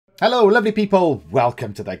Hello lovely people,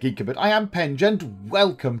 welcome to the Geek, but I am Penge and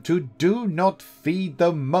welcome to Do Not Feed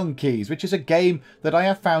the Monkeys, which is a game that I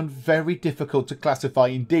have found very difficult to classify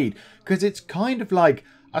indeed, because it's kind of like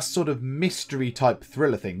a sort of mystery type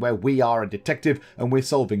thriller thing where we are a detective and we're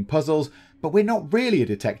solving puzzles, but we're not really a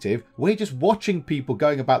detective, we're just watching people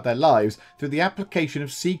going about their lives through the application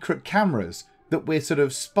of secret cameras that we're sort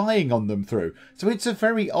of spying on them through. So it's a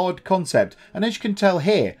very odd concept, and as you can tell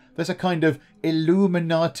here, there's a kind of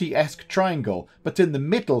Illuminati-esque triangle, but in the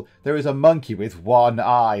middle there is a monkey with one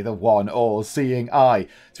eye, the one all-seeing eye.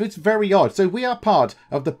 So it's very odd. So we are part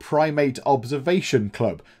of the Primate Observation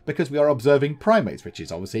Club, because we are observing primates, which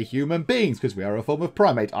is obviously human beings, because we are a form of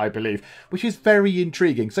primate, I believe, which is very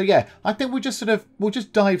intriguing. So yeah, I think we'll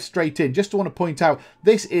just dive straight in. Just to want to point out,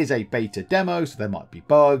 this is a beta demo, so there might be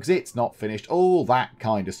bugs, it's not finished, all that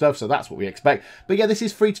kind of stuff, so that's what we expect. But yeah, this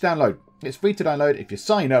is free to download. It's free to download. If you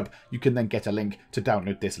sign up, you can then get a link to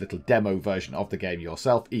download this little demo version of the game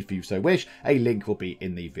yourself, if you so wish. A link will be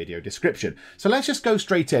in the video description. So let's just go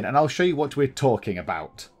straight in and I'll show you what we're talking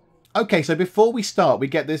about. Okay, so before we start, we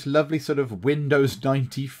get this lovely sort of Windows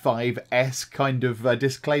 95-esque kind of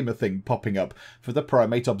disclaimer thing popping up for the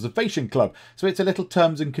Primate Observation Club. So it's a little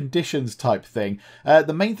terms and conditions type thing.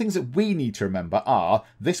 The main things that we need to remember are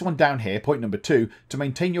this one down here, point number 2, to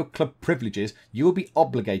maintain your club privileges, you will be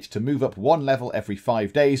obligated to move up one level every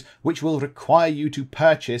 5 days, which will require you to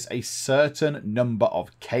purchase a certain number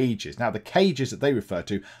of cages. Now, the cages that they refer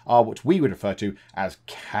to are what we would refer to as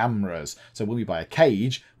cameras. So when we buy a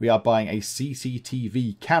cage, we are buying a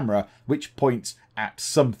CCTV camera which points at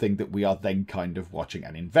something that we are then kind of watching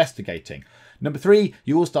and investigating. Number 3,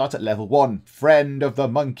 you will start at level 1, friend of the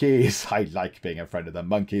monkeys. I like being a friend of the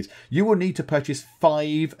monkeys. You will need to purchase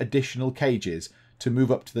 5 additional cages to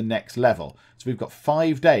move up to the next level. So we've got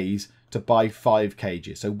 5 days to buy 5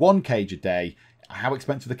 cages. So 1 cage a day. How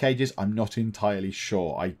expensive the cages? I'm not entirely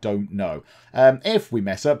sure. I don't know. If we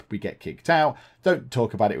mess up, we get kicked out. Don't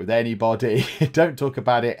talk about it with anybody. Don't talk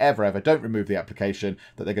about it ever. Don't remove the application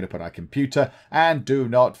that they're going to put on our computer. And do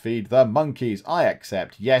not feed the monkeys. I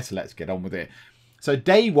accept. Yes, let's get on with it. So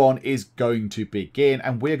day 1 is going to begin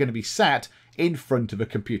and we're going to be sat in front of a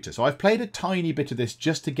computer. So I've played a tiny bit of this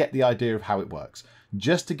just to get the idea of how it works.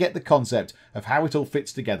 Just to get the concept of how it all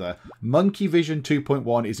fits together. MonkeyVision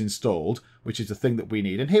 2.1 is installed, which is the thing that we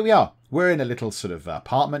need. And here we are. We're in a little sort of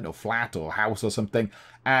apartment or flat or house or something.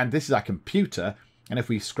 And this is our computer. And if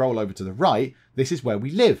we scroll over to the right, this is where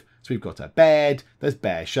we live. So we've got a bed, there's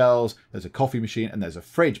bare shelves, there's a coffee machine, and there's a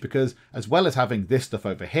fridge. Because as well as having this stuff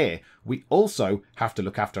over here, we also have to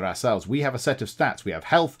look after ourselves. We have a set of stats. We have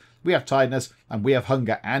health, we have tiredness, and we have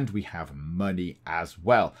hunger, and we have money as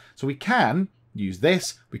well. So we can use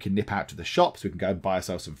this, we can nip out to the shops, we can go and buy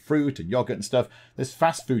ourselves some fruit and yogurt and stuff. There's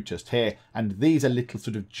fast food just here, and these are little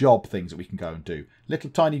sort of job things that we can go and do.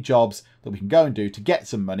 Little tiny jobs that we can go and do to get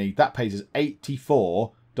some money. That pays us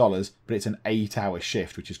 $84, but it's an 8-hour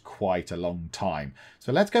shift, which is quite a long time.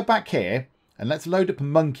 So let's go back here and let's load up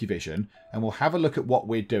MonkeyVision and we'll have a look at what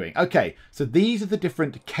we're doing. Okay, so these are the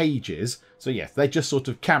different cages. So yes, they're just sort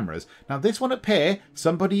of cameras. Now this one up here,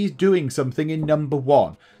 somebody is doing something in number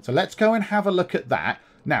 1. So let's go and have a look at that.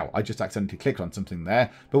 Now, I just accidentally clicked on something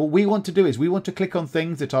there. But what we want to do is we want to click on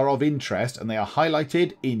things that are of interest and they are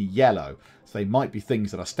highlighted in yellow. So they might be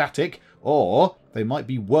things that are static or they might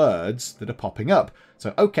be words that are popping up.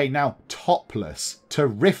 So, okay, now topless.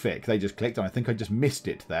 Terrific. They just clicked on. I think I just missed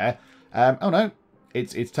it there. Oh no,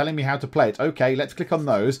 it's telling me how to play it. Okay, let's click on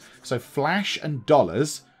those. So flash and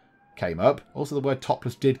dollars came up. Also the word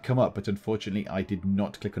topless did come up, but unfortunately I did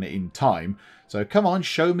not click on it in time. So come on,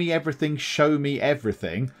 show me everything, show me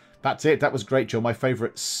everything. That's it, that was great. You're my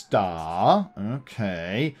favourite star.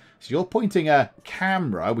 Okay, so you're pointing a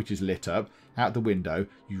camera, which is lit up, out the window.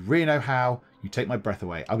 You really know how. You take my breath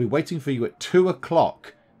away. I'll be waiting for you at 2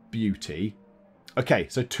 o'clock, beauty. Okay,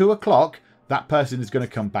 so 2 o'clock. That person is going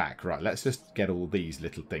to come back. Right, let's just get all these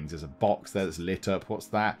little things. There's a box there that's lit up. What's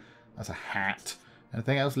that? That's a hat.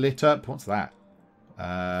 Anything else lit up? What's that?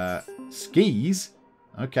 Skis.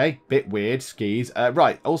 Okay, bit weird. Skis.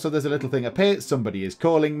 Right, also there's a little thing up here. Somebody is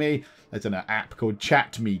calling me. There's an app called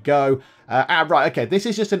Chat Me Go. Right, okay, this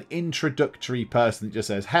is just an introductory person that just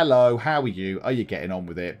says, hello, how are you? Are you getting on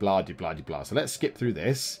with it? Blah, de, blah, de, blah. So let's skip through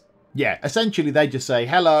this. Yeah, essentially they just say,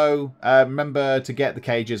 hello, remember to get the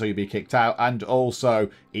cages or you'll be kicked out, and also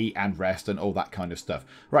eat and rest and all that kind of stuff.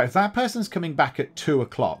 Right, if that person's coming back at 2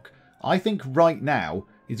 o'clock, I think right now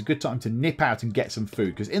is a good time to nip out and get some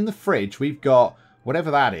food, because in the fridge we've got whatever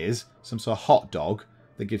that is, some sort of hot dog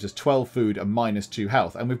that gives us 12 food and -2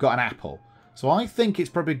 health, and we've got an apple. So I think it's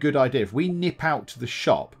probably a good idea if we nip out to the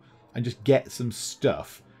shop and just get some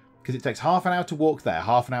stuff. because it takes half an hour to walk there,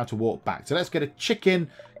 half an hour to walk back. So let's get a chicken,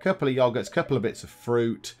 couple of yogurts, couple of bits of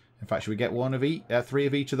fruit. In fact, should we get one of each, 3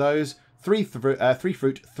 of each of those? 3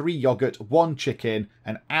 fruit, 3 yogurt, 1 chicken,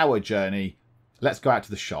 an hour journey. Let's go out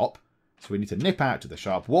to the shop. So we need to nip out to the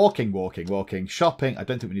shop. Walking, walking, walking. Shopping. I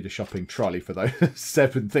don't think we need a shopping trolley for those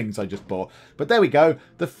 7 things I just bought. But there we go.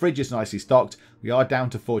 The fridge is nicely stocked. We are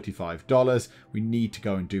down to $45. We need to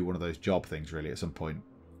go and do one of those job things, really, at some point.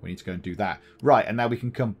 We need to go and do that. Right, and now we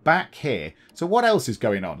can come back here. So what else is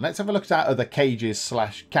going on? Let's have a look at our other cages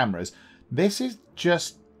 / cameras. This is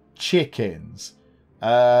just chickens.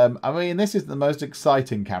 I mean, this is the most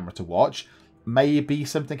exciting camera to watch. Maybe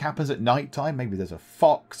something happens at night time. Maybe there's a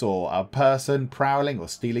fox or a person prowling or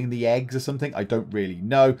stealing the eggs or something. I don't really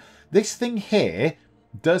know. This thing here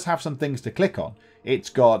does have some things to click on.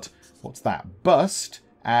 It's got, what's that? Bust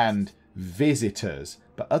and visitors.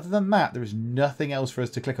 But other than that, there is nothing else for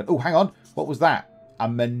us to click on. Oh, hang on. What was that? A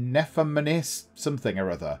Menephemenis something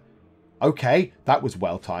or other. Okay, that was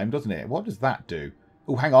well timed, wasn't it? What does that do?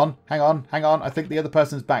 Oh, hang on, hang on, hang on. I think the other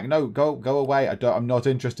person's back. No, go away. I'm not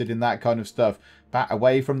interested in that kind of stuff. Back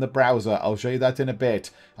away from the browser. I'll show you that in a bit.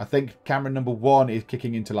 I think camera number 1 is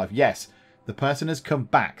kicking into life. Yes, the person has come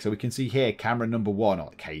back. So we can see here camera number 1, or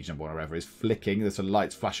cage number 1, or whatever, is flicking. There's some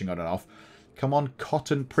lights flashing on and off. Come on,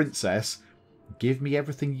 Cotton Princess. Give me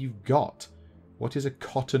everything you've got. What is a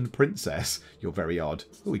Cotton Princess? You're very odd.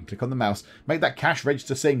 Oh, we can click on the mouse. Make that cash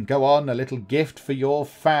register sing. Go on, a little gift for your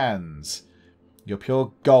fans. You're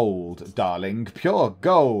pure gold, darling. Pure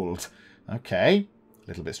gold. Okay. A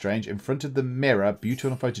little bit strange. In front of the mirror. Beautiful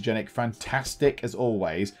and photogenic. Fantastic as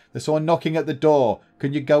always. There's someone knocking at the door.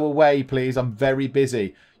 Can you go away, please? I'm very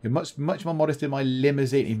busy. You're much more modest in my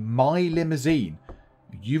limousine. In my limousine?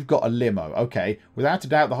 You've got a limo. Okay. Without a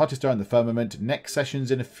doubt, the hottest star in the firmament. Next session's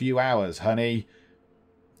in a few hours, honey.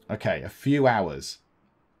 Okay. A few hours.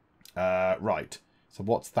 Right. So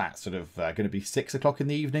what's that? Sort of going to be 6 o'clock in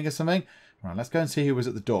the evening or something? Right, let's go and see who was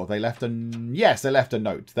at the door. They left a... Yes, they left a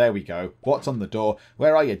note. There we go. What's on the door?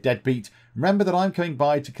 Where are you, deadbeat? Remember that I'm coming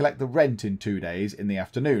by to collect the rent in 2 days in the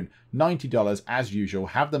afternoon. $90 as usual.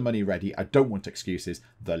 Have the money ready. I don't want excuses.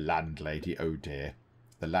 The landlady. Oh, dear.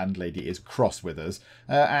 The landlady is cross with us.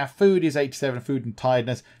 Our food is 87, food and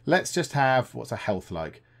tiredness. Let's just have... What's our health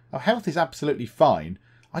like? Our health is absolutely fine.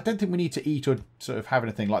 I don't think we need to eat or sort of have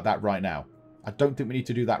anything like that right now. I don't think we need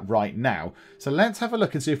to do that right now. So let's have a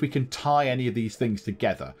look and see if we can tie any of these things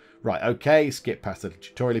together. Right, okay, skip past the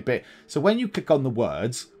tutorial bit. So when you click on the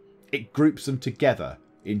words, it groups them together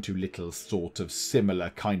into little sort of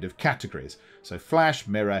similar kind of categories. So flash,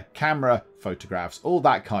 mirror, camera, photographs, all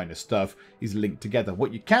that kind of stuff is linked together.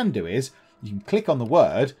 What you can do is you can click on the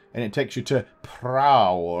word and it takes you to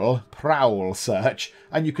prowl search,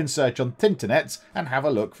 and you can search on Tinternets and have a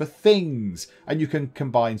look for things, and you can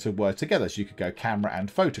combine some words together. So you could go camera and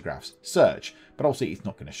photographs, search, but also it's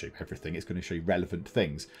not going to show you everything. It's going to show you relevant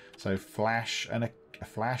things. So flash and a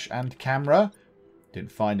flash and camera.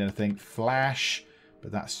 Didn't find anything. Flash,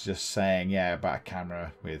 but that's just saying, yeah, about a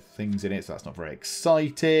camera with things in it, so that's not very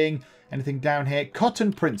exciting. Anything down here?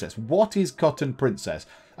 Cotton Princess. What is Cotton Princess?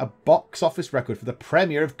 A box office record for the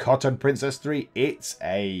premiere of Cotton Princess 3. It's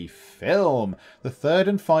a film. The 3rd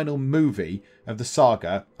and final movie of the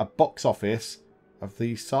saga, a box office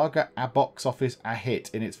a hit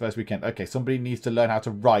in its first weekend. Okay, somebody needs to learn how to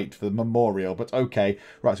write for the memorial, but okay.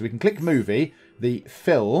 Right, so we can click movie. The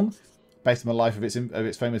film, based on the life of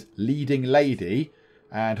its famous leading lady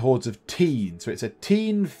and hordes of teens. So it's a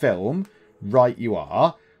teen film. Right, you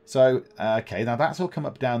are. So, okay, now that's all come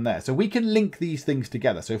up down there. So we can link these things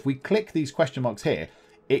together. So if we click these question marks here,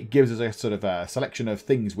 it gives us a sort of a selection of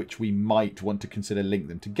things which we might want to consider link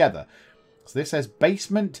them together. So this says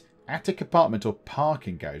basement, attic apartment, or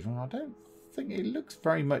parking garage. Well, I don't think it looks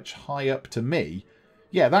very much high up to me.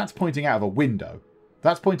 Yeah, that's pointing out of a window.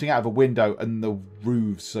 That's pointing out of a window and the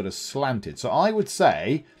roof's sort of slanted. So I would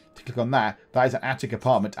say, to click on that, that is an attic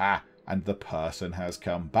apartment. Ah, and the person has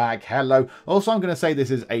come back. Hello. Also, I'm going to say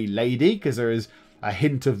this is a lady because there is a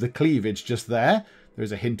hint of the cleavage just there. There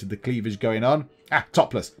is a hint of the cleavage going on. Ah,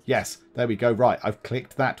 topless. Yes, there we go. Right, I've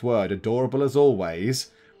clicked that word. Adorable as always.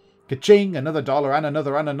 Ka-ching, another dollar and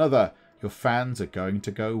another and another. Your fans are going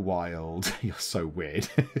to go wild. You're so weird.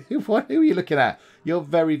 Who are you looking at? You're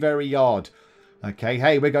very, very odd. Okay,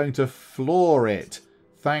 hey, we're going to floor it.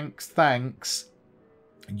 Thanks, thanks.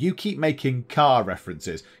 You keep making car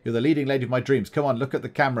references. You're the leading lady of my dreams. Come on, look at the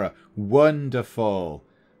camera. Wonderful.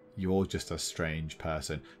 You're just a strange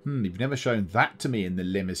person. You've never shown that to me in the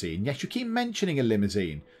limousine. Yes, you keep mentioning a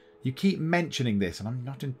limousine. You keep mentioning this, and I'm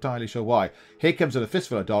not entirely sure why. Here comes a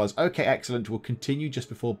fistful of dollars. Okay, excellent. We'll continue just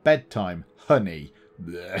before bedtime. Honey,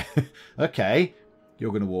 Okay,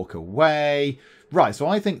 you're going to walk away. Right, so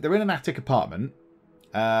I think they're in an attic apartment.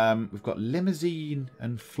 We've got limousine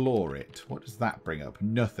and floor it. What does that bring up?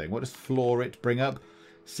 Nothing. What does floor it bring up?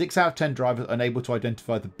 6 out of 10 drivers unable to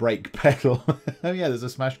identify the brake pedal. Oh yeah, there's a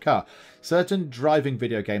smashed car. Certain driving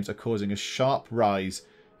video games are causing a sharp rise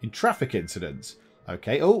in traffic incidents.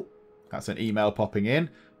 Okay, oh, that's an email popping in.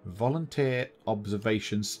 Volunteer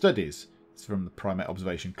observation studies. It's from the Primate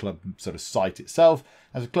Observation Club sort of site itself.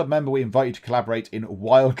 As a club member, we invite you to collaborate in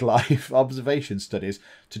wildlife observation studies.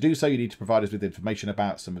 To do so, you need to provide us with information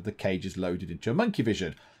about some of the cages loaded into your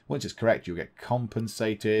MonkeyVision. Once it's correct, you'll get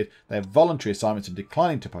compensated. They're voluntary assignments and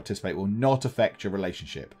declining to participate will not affect your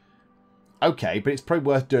relationship. Okay, but it's probably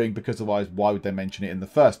worth doing because otherwise why would they mention it in the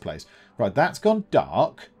first place? Right, that's gone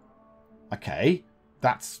dark. Okay,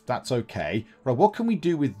 that's okay. Right, what can we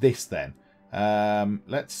do with this then?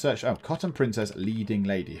 Let's search. Oh, Cotton Princess leading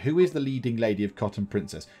lady. Who is the leading lady of Cotton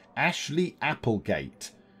Princess? Ashley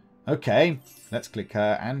Applegate. Okay, let's click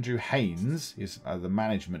her. Andrew Haynes is the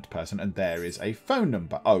management person, and there is a phone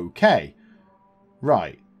number. Okay,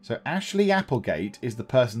 right. So Ashley Applegate is the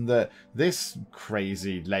person that this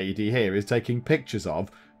crazy lady here is taking pictures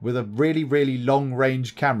of with a really, really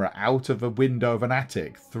long-range camera out of a window of an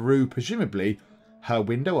attic through, presumably, her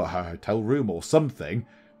window or her hotel room or something.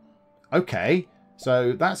 Okay,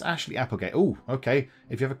 so that's Ashley Applegate. Oh, okay.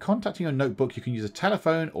 If you have a contact in your notebook, you can use a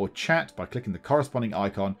telephone or chat by clicking the corresponding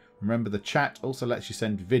icon. Remember, the chat also lets you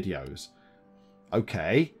send videos.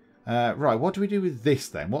 Okay. Right, what do we do with this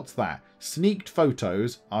then? What's that? Sneaked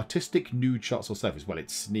photos, artistic nude shots or selfies. Well,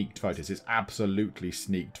 it's sneaked photos. It's absolutely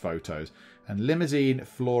sneaked photos. And limousine,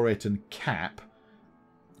 floor it, and cap.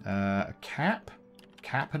 A cap?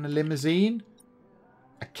 Cap and a limousine?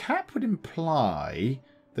 A cap would imply...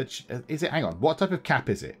 that is it? Hang on. What type of cap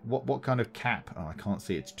is it? What kind of cap? Oh, I can't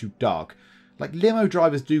see. It's too dark. Like limo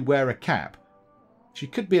drivers do wear a cap. She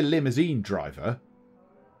could be a limousine driver.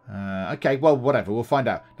 Okay, well, whatever. We'll find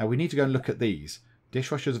out. Now we need to go and look at these.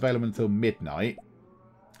 Dishwasher's available until midnight.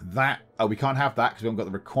 That we can't have that because we haven't got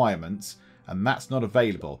the requirements, and that's not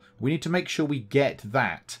available. We need to make sure we get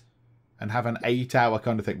that and have an 8-hour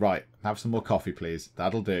kind of thing. Right. Have some more coffee, please.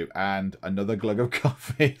 That'll do. And another glug of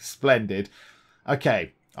coffee. Splendid.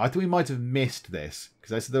 Okay. I think we might have missed this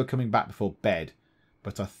because they said they were coming back before bed.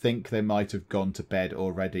 But I think they might have gone to bed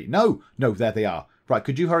already. No, there they are. Right,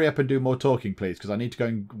 could you hurry up and do more talking, please? Because I need to go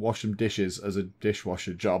and wash some dishes as a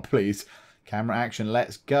dishwasher job, please. Camera action,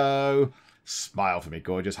 let's go. Smile for me,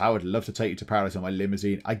 gorgeous. I would love to take you to Paris on my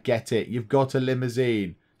limousine. I get it. You've got a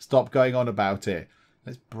limousine. Stop going on about it.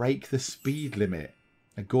 Let's break the speed limit.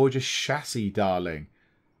 A gorgeous chassis, darling.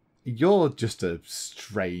 You're just a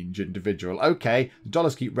strange individual. Okay, the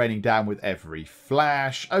dollars keep raining down with every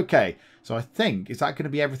flash. Okay, so I think, is that going to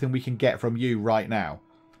be everything we can get from you right now?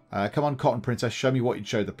 Come on, Cotton Princess, show me what you'd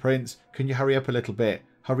show the prince. Can you hurry up a little bit?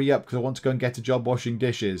 Hurry up, because I want to go and get a job washing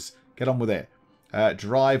dishes. Get on with it.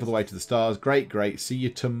 Drive all the way to the stars. Great, great. See you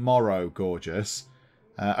tomorrow, gorgeous.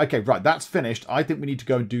 Okay, right, that's finished. I think we need to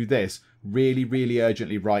go and do this really, really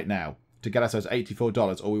urgently right now to get ourselves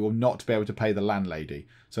 $84, or we will not be able to pay the landlady.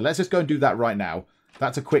 So let's just go and do that right now.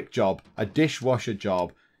 That's a quick job. A dishwasher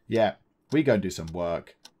job. Yeah, we go and do some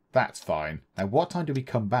work. That's fine. Now, what time do we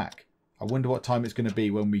come back? I wonder what time it's going to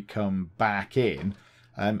be when we come back in.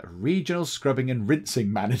 Regional Scrubbing and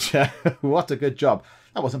Rinsing Manager. What a good job.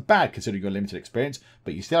 That wasn't bad considering your limited experience,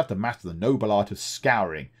 but you still have to master the noble art of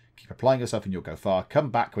scouring. Keep applying yourself and you'll go far.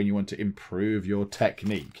 Come back when you want to improve your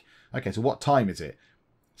technique. Okay, so what time is it?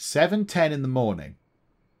 7:10 in the morning.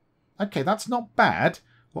 Okay, that's not bad.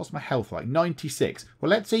 What's my health like? 96. Well,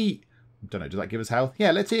 let's eat... I don't know, does that give us health?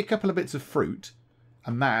 Yeah, let's eat a couple of bits of fruit.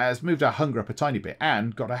 And that has moved our hunger up a tiny bit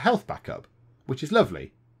and got our health back up, which is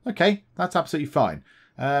lovely. Okay, that's absolutely fine.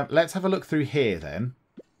 Let's have a look through here then.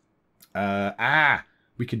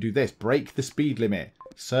 We can do this. Break the speed limit.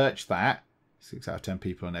 Search that. 6 out of 10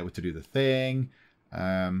 people are unable to do the thing.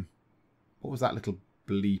 What was that little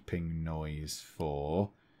bleeping noise for?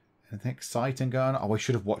 Anything exciting going on? Oh, I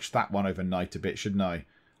should have watched that one overnight a bit, shouldn't I?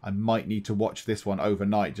 I might need to watch this one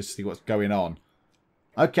overnight just to see what's going on.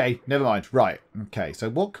 Okay, never mind. Right. Okay, so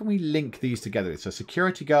what can we link these together with? So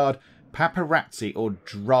security guard, paparazzi, or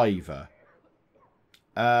driver?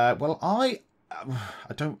 Well, I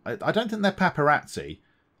don't think they're paparazzi.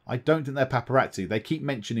 I don't think they're paparazzi. They keep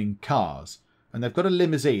mentioning cars. And they've got a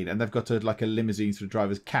limousine, and they've got like a limousine sort of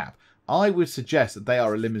driver's cap. I would suggest that they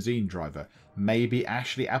are a limousine driver. Maybe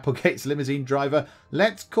Ashley Applegate's limousine driver.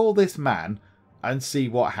 Let's call this man and see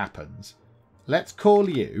what happens. Let's call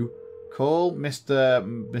you. Call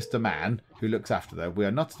Mr. Man, who looks after them. We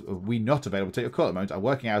not available to take your call at the moment. Our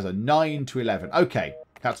working hours are 9 to 11. Okay,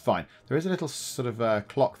 that's fine. There is a little sort of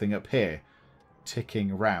clock thing up here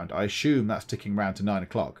ticking around. I assume that's ticking around to 9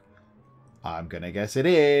 o'clock. I'm going to guess it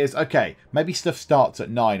is. Okay, maybe stuff starts at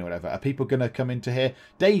 9 or whatever. Are people going to come into here?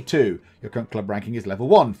 Day 2. Your current club ranking is level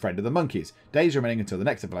 1, friend of the monkeys. Days remaining until the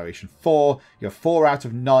next evaluation. 4. You have 4 out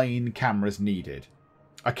of 9 cameras needed.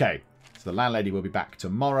 Okay, so the landlady will be back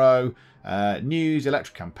tomorrow. News,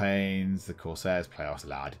 electric campaigns, the Corsairs,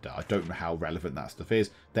 playoffs. I don't know how relevant that stuff is.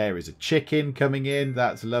 There is a chicken coming in.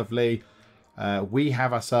 That's lovely. We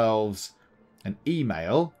have ourselves an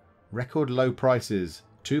email. Record low prices.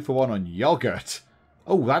 2 for 1 on yogurt.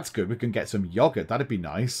 Oh, that's good. We can get some yogurt. That'd be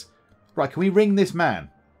nice. Right, can we ring this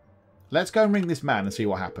man? Let's go and ring this man and see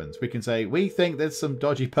what happens. We can say, we think there's some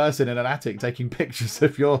dodgy person in an attic taking pictures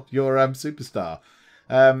of your superstar.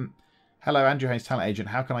 Hello, Andrew Haynes, talent agent.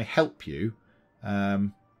 How can I help you?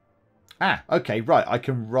 Okay, right. I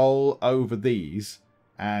can roll over these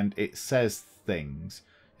and it says things.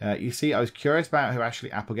 You see, I was curious about who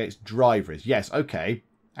Ashley Applegate's driver is. Yes, okay.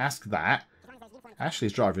 Ask that.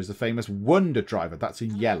 Ashley's driver is the famous Wonder Driver. That's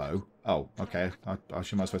in yellow. Oh, okay. I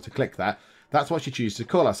should be supposed to click that. That's what she chooses to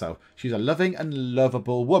call herself. She's a loving and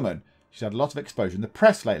lovable woman. She's had a lot of exposure in the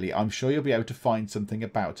press lately. I'm sure you'll be able to find something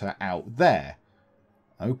about her out there.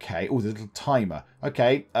 Okay. Oh, there's a little timer.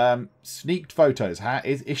 Okay. Sneaked photos.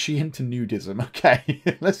 Is she into nudism? Okay.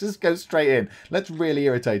 Let's just go straight in. Let's really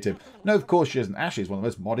irritate him. No, of course she isn't. Ashley is one of the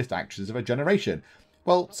most modest actresses of her generation.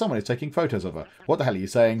 Well, someone is taking photos of her. What the hell are you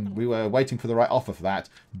saying? We were waiting for the right offer for that.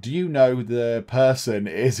 Do you know who the person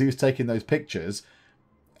is who's taking those pictures?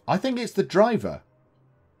 I think it's the driver.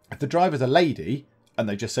 If the driver's a lady, and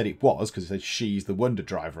they just said it was, because it said she's the Wonder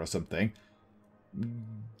Driver or something.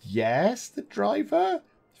 Yes, the driver?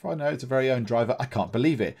 As far as I know, it's a very own driver. I can't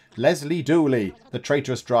believe it. Leslie Dooley, the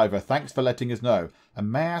traitorous driver. Thanks for letting us know. And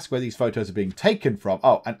may I ask where these photos are being taken from?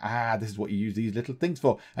 Oh, and this is what you use these little things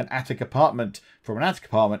for. An attic apartment. From an attic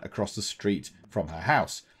apartment across the street from her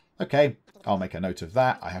house. Okay, I'll make a note of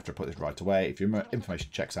that. I have to put this right away. If your information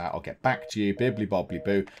checks out, I'll get back to you. Bibbly bobbly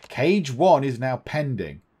boo. Cage 1 is now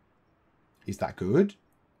pending. Is that good?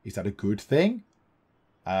 Is that a good thing?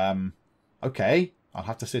 Okay. I'll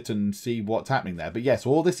have to sit and see what's happening there. But yes,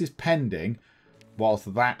 all this is pending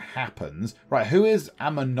whilst that happens. Right, who is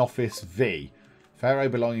Amenophis V? Pharaoh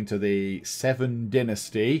belonging to the 7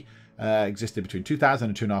 dynasty. Existed between 2,000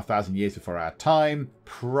 and 2,500 years before our time.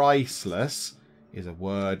 Priceless is a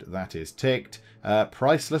word that is ticked.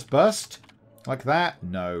 Priceless bust. Like that.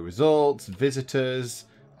 No results. Visitors.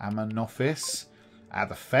 Amenophis.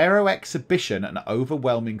 The Pharaoh exhibition, an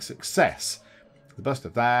overwhelming success. The bust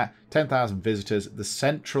of that. 10,000 visitors. The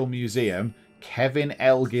Central Museum. Kevin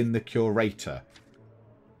Elgin, the curator.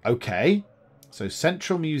 Okay. So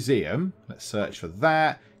Central Museum. Let's search for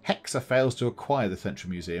that. Hexa fails to acquire the Central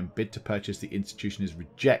Museum. Bid to purchase the institution is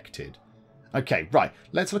rejected. Okay, right.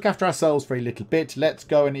 Let's look after ourselves for a little bit. Let's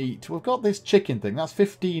go and eat. We've got this chicken thing. That's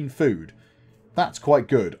 15 food. That's quite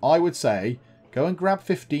good. I would say go and grab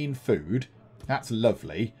 15 food. That's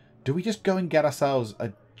lovely. Do we just go and get ourselves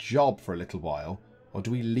a job for a little while? Or do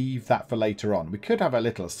we leave that for later on? We could have a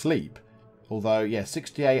little sleep. Although, yeah,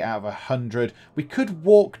 68 out of 100. We could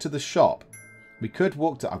walk to the shop. We could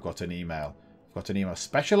walk to... I've got an email. Got an email.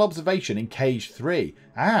 Special observation in cage 3.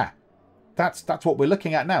 That's what we're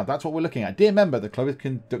looking at now. That's what we're looking at. Dear member, the club is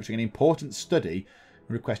conducting an important study and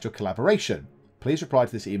request your collaboration. Please reply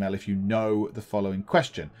to this email if you know the following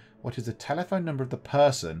question. What is the telephone number of the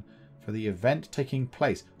person for the event taking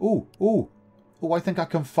place? Ooh, I think I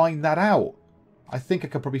can find that out. I think I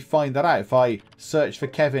could probably find that out. If I search for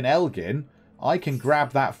Kevin Elgin, I can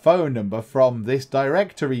grab that phone number from this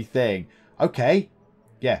directory thing. Okay.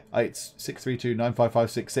 Yeah, it's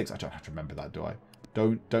 632-95566. I don't have to remember that, do I?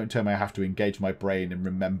 Don't tell me I have to engage my brain and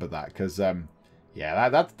remember that, because yeah,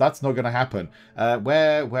 that's not going to happen.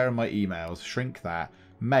 Where are my emails? Shrink that.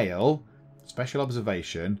 Mail. Special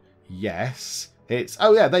observation. Yes. It's...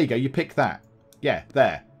 Oh, yeah, there you go. You pick that. Yeah,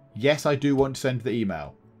 there. Yes, I do want to send the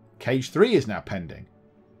email. Cage 3 is now pending.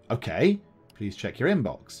 Okay. Please check your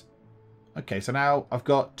inbox. Okay, so now I've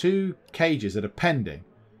got 2 cages that are pending.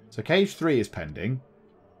 So cage 3 is pending.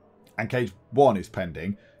 And cage 1 is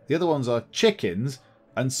pending. The other ones are chickens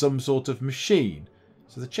and some sort of machine.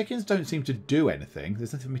 So the chickens don't seem to do anything.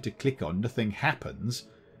 There's nothing for me to click on. Nothing happens.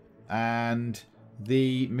 And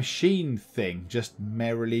the machine thing just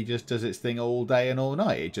merrily just does its thing all day and all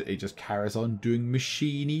night. It just carries on doing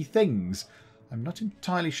machiney things. I'm not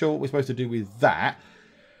entirely sure what we're supposed to do with that.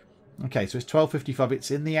 Okay, so it's 12:55.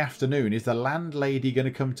 It's in the afternoon. Is the landlady going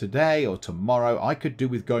to come today or tomorrow? I could do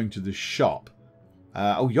with going to the shop.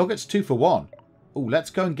 Oh, yogurt's 2 for 1. Oh, let's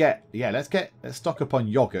go and get... Yeah, let's stock up on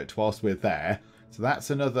yogurt whilst we're there. So that's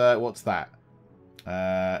another... What's that?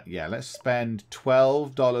 Yeah, let's spend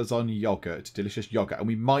 $12 on yogurt. Delicious yogurt. And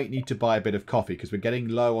we might need to buy a bit of coffee because we're getting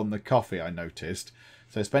low on the coffee, I noticed.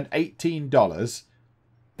 So spend $18.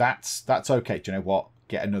 That's okay. Do you know what?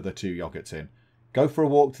 Get another 2 yogurts in. Go for a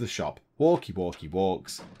walk to the shop. Walkie, walkie,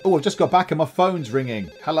 walks. Oh, I've just got back and my phone's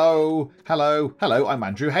ringing. Hello, hello, hello, I'm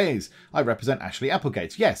Andrew Hayes. I represent Ashley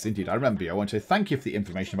Applegate. Yes, indeed, I remember you. I want to thank you for the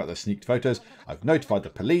information about the sneaked photos. I've notified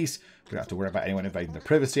the police. We don't have to worry about anyone invading their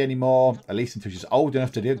privacy anymore, at least until she's old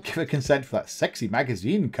enough to give her consent for that sexy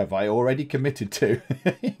magazine cover I already committed to.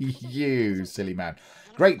 You silly man.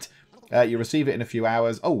 Great. You receive it in a few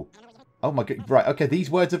hours. Oh my god. Right, okay,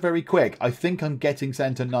 these words are very quick. I think I'm getting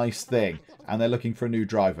sent a nice thing, and they're looking for a new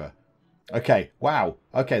driver. Okay, wow.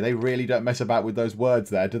 Okay, they really don't mess about with those words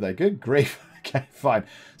there, do they? Good grief. Okay, fine.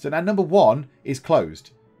 So now number 1 is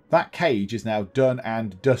closed. That cage is now done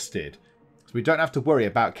and dusted. So we don't have to worry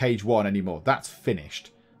about cage 1 anymore. That's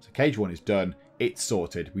finished. So cage 1 is done. It's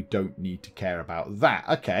sorted. We don't need to care about that.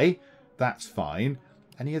 Okay, that's fine.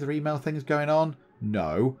 Any other email things going on?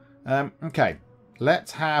 No. Okay,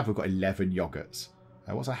 let's have... We've got 11 yogurts.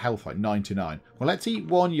 What's our health like? 99. Well, let's eat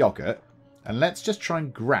 1 yogurt, and let's just try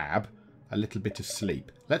and grab a little bit of sleep.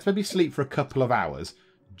 Let's maybe sleep for a couple of hours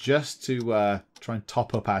just to try and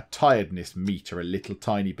top up our tiredness meter a little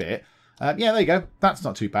tiny bit. Yeah, there you go. That's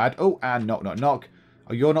not too bad. Oh, and knock, knock, knock.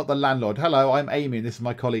 Oh, you're not the landlord. Hello, I'm Amy, and this is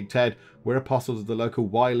my colleague Ted. We're apostles of the local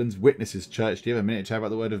Wylands Witnesses Church. Do you have a minute to chat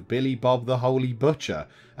about the word of Billy Bob the Holy Butcher?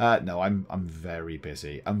 No, I'm very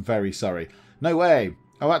busy. I'm very sorry. No way.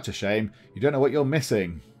 Oh, that's a shame. You don't know what you're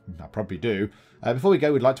missing. I probably do. Before we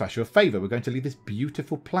go, we'd like to ask you a favour. We're going to leave this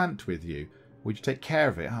beautiful plant with you. Would you take care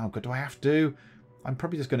of it? Oh, God, do I have to? I'm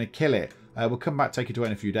probably just going to kill it. We'll come back, take it away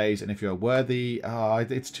in a few days, and if you're worthy...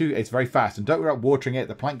 it's very fast. And don't worry about watering it.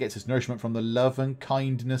 The plant gets its nourishment from the love and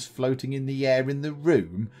kindness floating in the air in the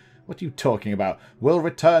room. What are you talking about? We'll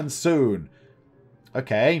return soon.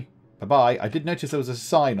 Okay, bye-bye. I did notice there was a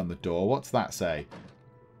sign on the door. What's that say?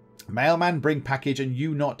 Mailman bring package and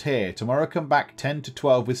you not here. Tomorrow come back 10 to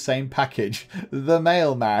 12 with same package. The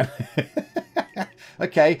mailman.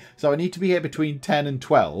 Okay, so I need to be here between 10 and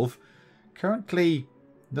 12. Currently,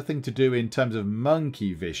 nothing to do in terms of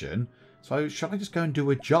MonkeyVision. So shall I just go and do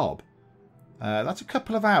a job? That's a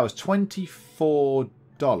couple of hours. $24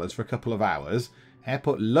 for a couple of hours.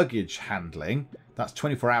 Airport luggage handling. That's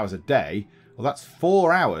 24 hours a day. Well, that's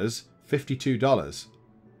 4 hours, $52.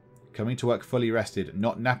 Coming to work fully rested,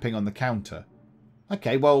 not napping on the counter.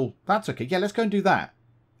 Okay, well, that's okay. Yeah, let's go and do that.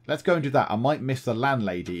 Let's go and do that. I might miss the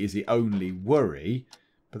landlady is the only worry.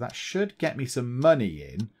 But that should get me some money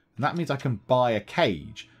in. And that means I can buy a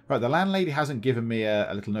cage. Right, the landlady hasn't given me a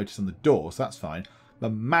little notice on the door, so that's fine. The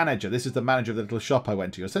manager. This is the manager of the little shop I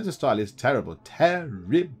went to. Your sense of style is terrible.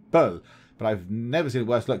 Terrible. But I've never seen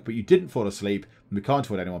worse luck. But you didn't fall asleep. And we can't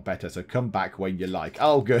afford anyone better. So come back when you like.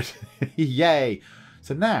 Oh, good. Yay.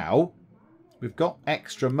 So now, we've got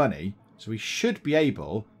extra money, so we should be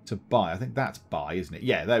able to buy. I think that's buy, isn't it?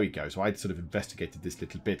 Yeah, there we go. So I sort of investigated this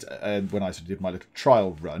little bit when I sort of did my little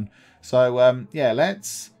trial run. So, yeah,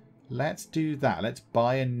 let's do that. Let's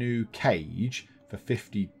buy a new cage for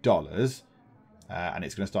 $50. And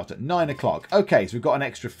it's going to start at 9 o'clock. Okay, so we've got an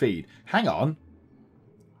extra feed. Hang on.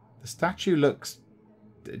 The statue looks...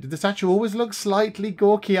 Did the statue always look slightly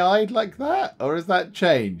gawky-eyed like that? Or has that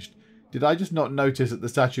changed? Did I just not notice that the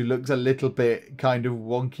statue looks a little bit kind of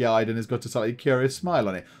wonky-eyed and has got a slightly curious smile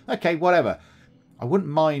on it? Okay, whatever. I wouldn't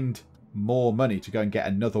mind more money to go and get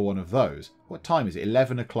another one of those. What time is it?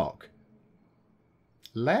 11 o'clock.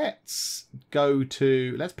 Let's go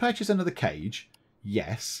to... Let's purchase another cage.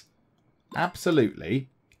 Yes. Absolutely.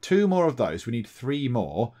 2 more of those. We need 3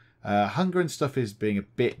 more. Hunger and stuff is being a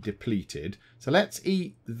bit depleted. So let's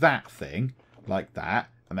eat that thing like that.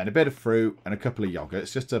 And then a bit of fruit and a couple of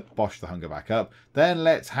yogurts just to bosh the hunger back up. Then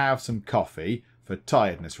let's have some coffee for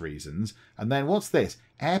tiredness reasons. And then what's this?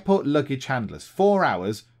 Airport luggage handlers. 4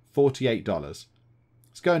 hours, $48.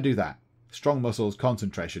 Let's go and do that. Strong muscles,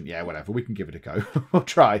 concentration. Yeah, whatever. We can give it a go. We'll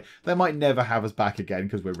try. They might never have us back again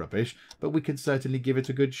because we're rubbish. But we can certainly give it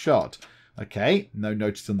a good shot. Okay, no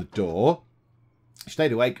notice on the door.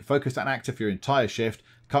 Stayed awake, focused and active for your entire shift.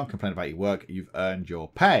 Can't complain about your work. You've earned your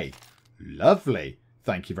pay. Lovely.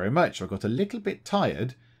 Thank you very much. I got a little bit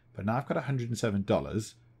tired, but now I've got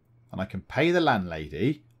 $107 and I can pay the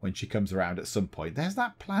landlady when she comes around at some point. There's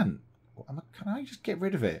that plant. Can I just get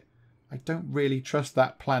rid of it? I don't really trust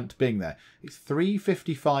that plant being there. It's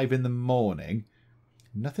 3:55 in the morning.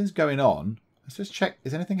 Nothing's going on. Let's just check.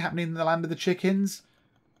 Is anything happening in the land of the chickens?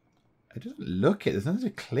 It doesn't look it. There's nothing to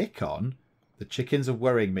click on. The chickens are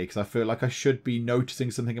worrying me because I feel like I should be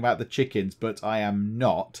noticing something about the chickens, but I am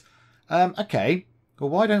not. Okay. Well,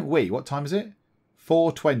 why don't we? What time is it?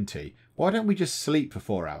 4:20. Why don't we just sleep for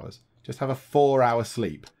 4 hours? Just have a 4-hour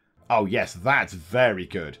sleep. Oh, yes, that's very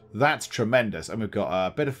good. That's tremendous. And we've got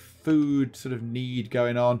a bit of food sort of need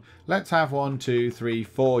going on. Let's have 1, 2, 3,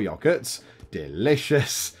 4 yogurts.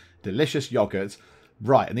 Delicious. Delicious yogurts.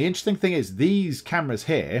 Right, and the interesting thing is these cameras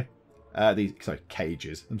here,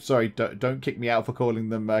 cages. I'm sorry, don't kick me out for calling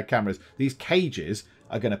them cameras. These cages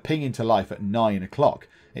are going to ping into life at 9 o'clock.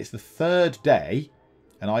 It's the 3rd day,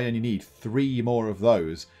 and I only need 3 more of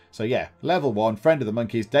those. So yeah, level 1, friend of the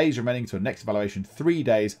monkeys, days remaining to a next evaluation, 3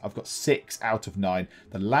 days. I've got 6 out of 9.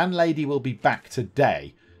 The landlady will be back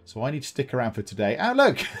today, so I need to stick around for today. Oh,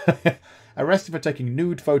 look! Arrested for taking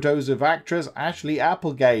nude photos of actress Ashley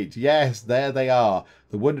Applegate. Yes, there they are.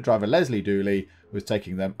 The Wonder Driver Leslie Dooley was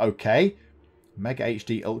taking them. Okay. Mega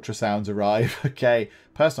HD ultrasounds arrive. Okay.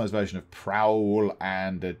 Personalised version of Prowl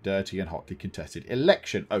and a dirty and hotly contested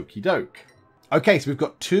election. Okie doke. Okay, so we've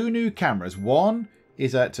got 2 new cameras. One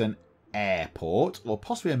is at an airport or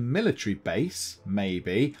possibly a military base,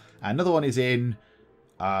 maybe. Another one is in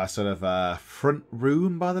sort of a front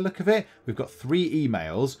room by the look of it. We've got 3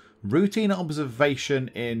 emails. Routine observation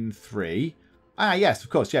in 3. Ah, yes,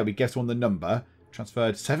 of course. Yeah, we guessed on the number.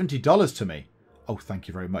 Transferred $70 to me. Oh, thank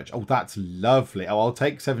you very much. Oh, that's lovely. Oh, I'll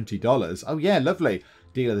take $70. Oh, yeah, lovely.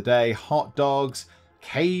 Deal of the day. Hot dogs.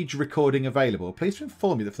 Cage recording available. Please to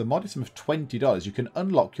inform you that for the modest sum of $20, you can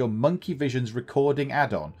unlock your MonkeyVision's recording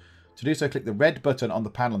add-on. To do so, click the red button on the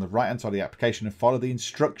panel on the right-hand side of the application and follow the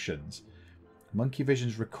instructions.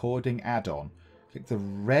 MonkeyVision's recording add-on. Click the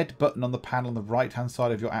red button on the panel on the right-hand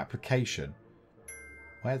side of your application.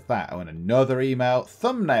 Where's that? Oh, and another email.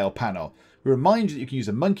 Thumbnail panel. We remind you that you can use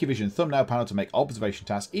a MonkeyVision thumbnail panel to make observation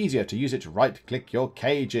tasks easier. To use it to right-click your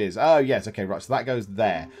cages. Oh, yes. Okay, right. So that goes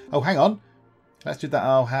there. Oh, hang on. Let's do that.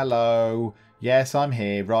 Oh, hello. Yes, I'm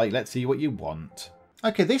here. Right, let's see what you want.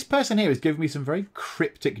 Okay, this person here is giving me some very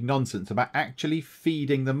cryptic nonsense about actually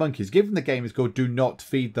feeding the monkeys. Given the game is called Do Not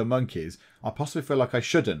Feed the Monkeys, I possibly feel like I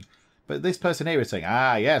shouldn't. But this person here is saying,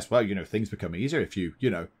 ah, yes, well, things become easier if you,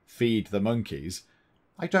 feed the monkeys.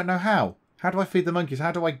 I don't know how. How do I feed the monkeys?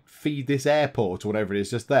 How do I feed this airport or whatever it is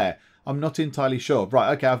just there? I'm not entirely sure.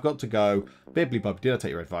 Right, okay, I've got to go. Bibbly Bob, did I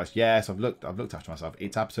take your advice? Yes, I've looked after myself.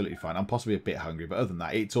 It's absolutely fine. I'm possibly a bit hungry, but other than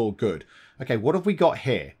that, it's all good. Okay, what have we got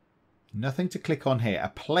here? Nothing to click on here. A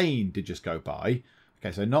plane did just go by.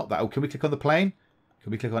 Okay, so not that. Oh, can we click on the plane?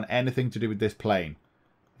 Can we click on anything to do with this plane?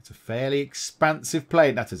 It's a fairly expansive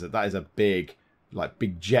plane. That is a big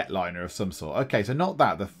jetliner of some sort. Okay, so not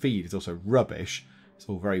that. The feed is also rubbish. It's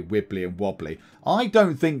all very wibbly and wobbly. I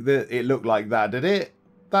don't think that it looked like that, did it?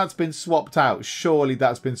 That's been swapped out. Surely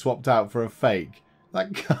that's been swapped out for a fake.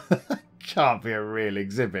 That can't be a real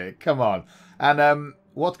exhibit. Come on. And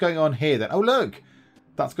what's going on here then? Oh, look.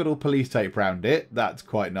 That's got all police tape around it. That's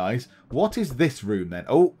quite nice. What is this room then?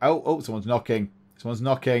 Oh, someone's knocking. Someone's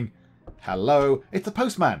knocking. Hello. It's the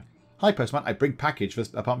postman. Hi, postman. I bring package for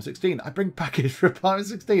apartment 16. I bring package for apartment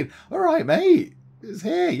 16. All right, mate. It's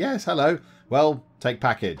here. Yes, hello. Well, take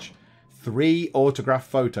package. 3 autographed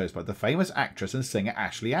photos by the famous actress and singer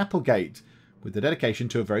Ashley Applegate, with the dedication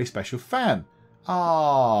to a very special fan.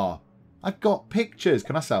 Ah, I've got pictures.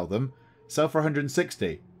 Can I sell them? Sell for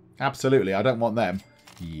 160. Absolutely, I don't want them.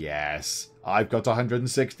 Yes, I've got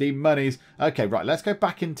 160 monies. Okay, right, let's go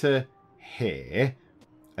back into here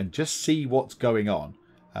and just see what's going on.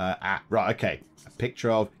 Right, okay. A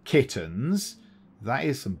picture of kittens. That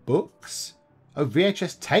is some books. Oh,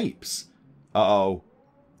 VHS tapes. Uh-oh.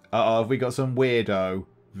 Uh-oh, have we got some weirdo?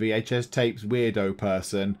 VHS tapes weirdo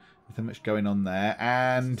person. Nothing much going on there.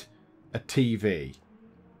 And a TV.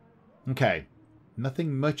 Okay.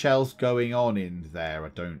 Nothing much else going on in there, I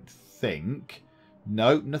don't think.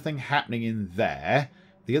 No, nothing happening in there.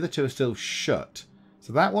 The other two are still shut.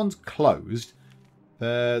 So that one's closed.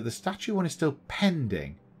 The statue one is still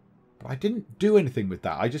pending. But I didn't do anything with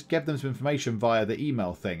that. I just gave them some information via the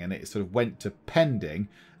email thing and it sort of went to pending.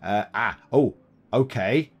 Oh,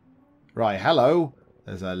 okay. Right, hello.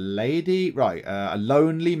 There's a lady. Right, a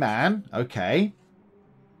lonely man. Okay.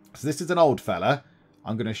 So this is an old fella.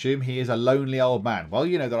 I'm going to assume he is a lonely old man. Well,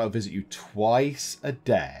 you know that I'll visit you twice a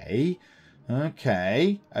day.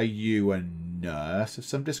 Okay. Are you a nurse of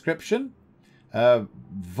some description?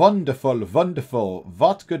 Wonderful, wonderful.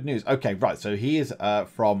 What good news. Okay, right. So he is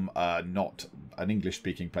from not an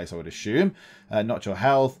English-speaking place, I would assume. Not your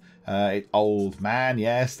health. Old man.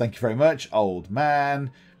 Yes, thank you very much. Old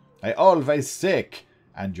man. Always sick.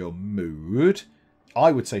 And your mood.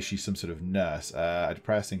 I would say she's some sort of nurse.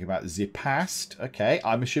 Depressed, thinking about the past. Okay,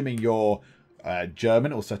 I'm assuming you're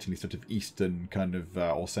German, or certainly sort of Eastern kind of,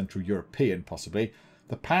 or Central European possibly.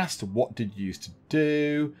 The past, what did you used to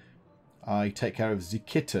do? I take care of the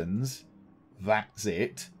kittens. That's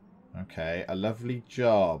it. Okay, a lovely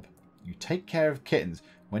job. You take care of kittens.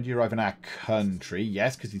 When do you arrive in our country?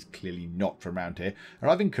 Yes, because he's clearly not from around here.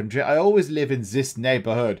 Arrive in country. I always live in this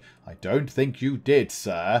neighbourhood. I don't think you did,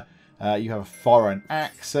 sir. You have a foreign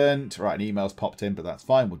accent. Right, an email's popped in, but that's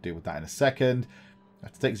fine. We'll deal with that in a second. I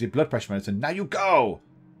have to take your blood pressure medicine. Now you go!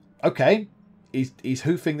 Okay. He's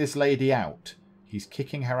hoofing this lady out. He's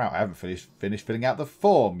kicking her out. I haven't finished filling out the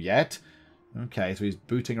form yet. Okay, so he's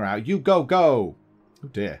booting her out. You go, go! Oh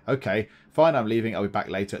dear. Okay, fine, I'm leaving. I'll be back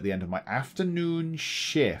later at the end of my afternoon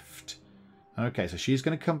shift. Okay, so she's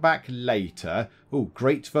going to come back later. Oh,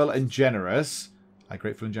 grateful and generous. A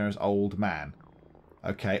grateful and generous old man.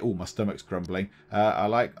 Okay, oh, my stomach's grumbling. I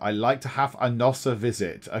like to have a Nossa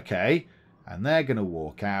visit. Okay, and they're going to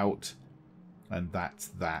walk out. And that's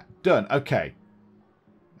that. Done. Okay.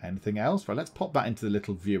 Anything else? Right, let's pop that into the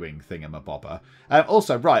little viewing thingamabobber.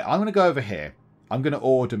 Also, right, I'm going to go over here. I'm going to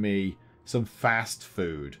order me some fast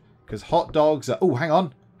food. Because hot dogs are... Oh, hang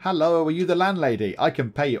on. Hello, are you the landlady? I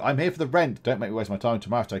can pay you. I'm here for the rent. Don't make me waste my time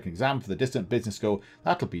tomorrow to take an exam for the distant business school.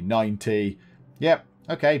 That'll be 90. Yep.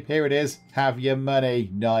 Okay, here it is. Have your money.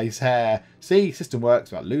 Nice hair. See, system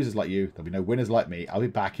works. Well, losers like you. There'll be no winners like me. I'll be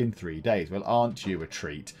back in 3 days. Well, aren't you a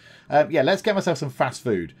treat? Yeah, let's get myself some fast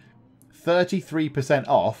food. 33%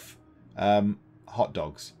 off hot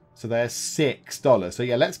dogs. So they're $6. So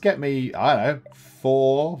yeah, let's get me, I don't know,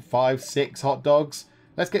 4, 5, 6 hot dogs.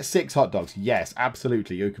 Let's get 6 hot dogs. Yes,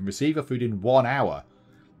 absolutely. You can receive your food in 1 hour.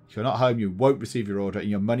 If you're not home, you won't receive your order and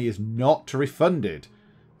your money is not refunded.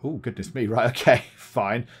 Oh, goodness me. Right, okay,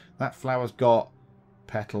 fine. That flower's got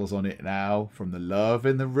petals on it now from the love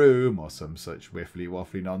in the room or some such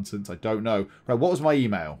wiffly-waffly nonsense. I don't know. Right, what was my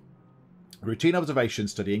email? Routine observation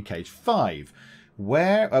study in cage 5.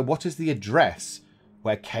 What is the address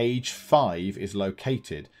where cage 5 is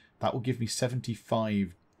located? That will give me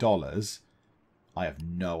 $75. I have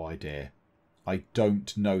no idea. I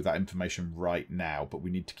don't know that information right now, but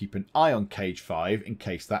we need to keep an eye on cage 5 in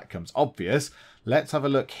case that comes obvious. Let's have a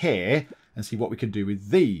look here and see what we can do with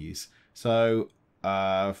these. So,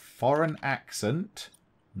 foreign accent,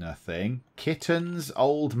 nothing. Kittens,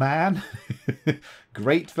 old man.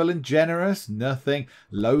 Grateful and generous, nothing.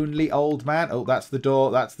 Lonely old man. Oh, that's the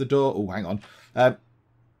door, that's the door. Oh, hang on.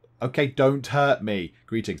 Okay, don't hurt me.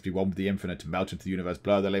 Greetings, be one with the infinite, melt into the universe,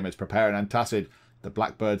 blur the limits, prepare an antacid. The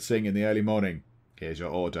blackbirds sing in the early morning. Here's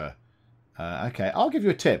your order. Okay, I'll give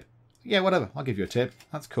you a tip. Yeah, whatever. I'll give you a tip.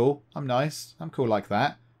 That's cool. I'm nice. I'm cool like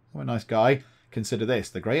that. I'm a nice guy. Consider this.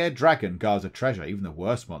 The grey-haired dragon guards a treasure. Even the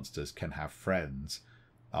worst monsters can have friends.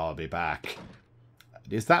 I'll be back.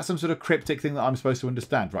 Is that some sort of cryptic thing that I'm supposed to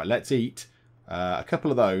understand? Right, let's eat a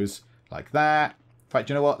couple of those like that. In fact,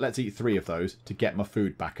 you know what? Let's eat 3 of those to get my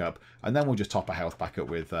food back up. And then we'll just top our health back up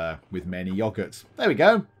with many yogurts. There we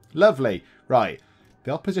go. Lovely. Right.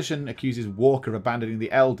 The opposition accuses Walker of abandoning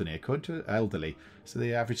the elderly, according to elderly. So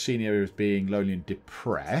the average senior is being lonely and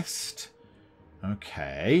depressed.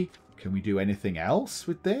 Okay. Can we do anything else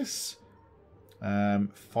with this?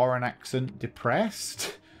 Foreign accent,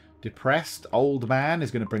 depressed. Depressed old man is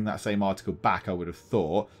going to bring that same article back, I would have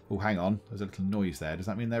thought. Oh, hang on. There's a little noise there. Does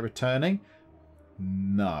that mean they're returning?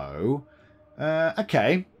 No.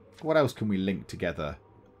 Okay. What else can we link together?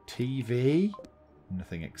 TV?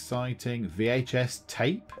 Nothing exciting. VHS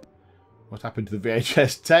tape? What happened to the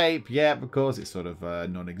VHS tape? Yeah, of course, it's sort of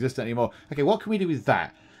non-existent anymore. Okay, what can we do with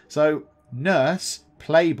that? So, nurse,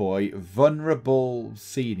 playboy, vulnerable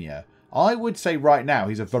senior. I would say right now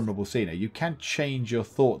he's a vulnerable senior. You can change your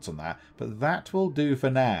thoughts on that, but that will do for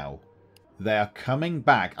now. They are coming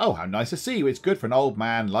back. Oh, how nice to see you. It's good for an old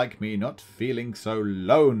man like me not feeling so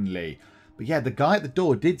lonely. But yeah, the guy at the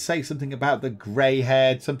door did say something about the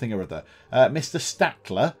grey-haired something or other. Mr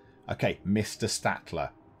Stattler. Okay, Mr Stattler.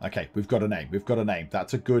 Okay, we've got a name. We've got a name.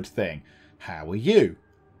 That's a good thing. How are you?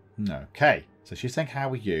 Okay, so she's saying, how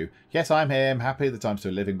are you? Yes, I'm here. I'm happy that I'm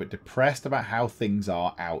still living, but depressed about how things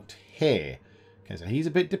are out here. Okay, so he's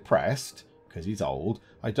a bit depressed because he's old.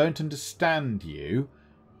 I don't understand you.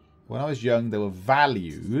 When I was young, there were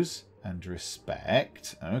values and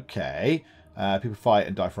respect. Okay. People fight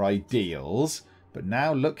and die for ideals. But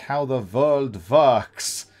now look how the world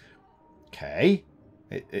works. Okay.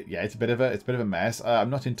 Yeah, it's a bit of a mess. I'm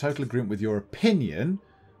not in total agreement with your opinion.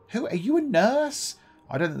 Who are you, a nurse?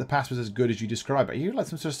 I don't think the past was as good as you describe it. Are you like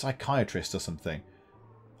some sort of psychiatrist or something?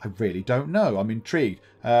 I really don't know. I'm intrigued.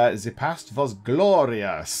 The past was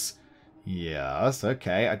glorious. Yes,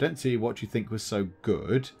 okay. I don't see what you think was so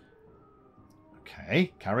good.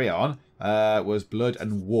 Okay, carry on. Was blood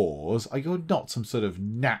and wars. Oh, you're not some sort of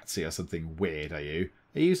Nazi or something weird, are you?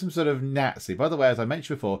 Are you some sort of Nazi? By the way, as I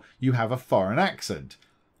mentioned before, you have a foreign accent.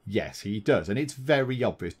 Yes, he does, and it's very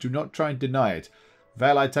obvious. Do not try and deny it.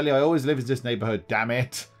 Well, I tell you, I always live in this neighbourhood, damn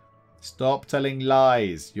it. Stop telling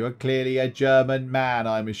lies. You're clearly a German man,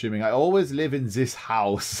 I'm assuming. I always live in this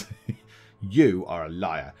house. You are a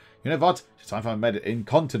liar. You know what? It's time for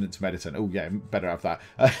incontinence medicine. Oh, yeah, better have that.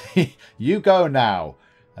 You go now.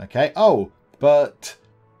 Okay. Oh, but...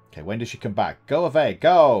 Okay, when does she come back? Go away.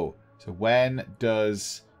 Go. So when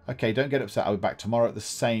does... Okay, don't get upset. I'll be back tomorrow at the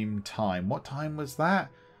same time. What time was that?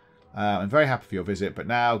 I'm very happy for your visit, but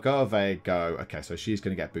now go away. Go. Okay, so she's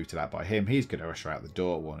going to get booted out by him. He's going to rush her out the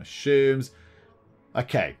door, one assumes.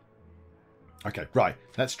 Okay. Okay, right.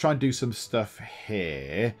 Let's try and do some stuff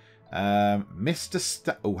here.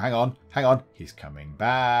 Mr. Oh, hang on. Hang on. He's coming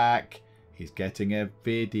back. He's getting a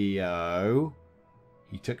video.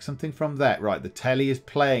 He took something from that. Right, the telly is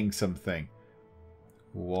playing something.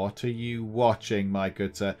 What are you watching, my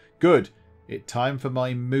good sir? Good. It's time for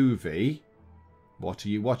my movie. What are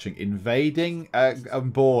you watching? Invading a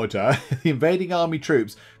border. The invading army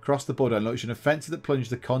troops crossed the border and launched an offensive that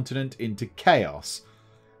plunged the continent into chaos.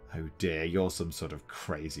 Oh dear, you're some sort of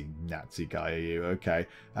crazy Nazi guy, are you? Okay.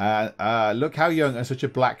 Look how young and such a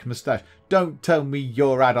black moustache. Don't tell me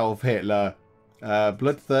you're Adolf Hitler.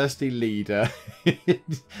 Bloodthirsty leader.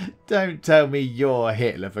 Don't tell me you're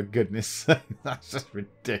Hitler, for goodness sake. That's just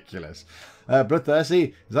ridiculous.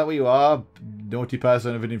 Bloodthirsty, is that what you are? Naughty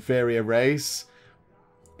person of an inferior race?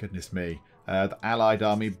 Goodness me. The Allied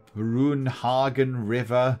army, Brunhagen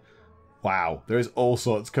River. Wow, there is all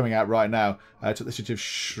sorts coming out right now. Took the city of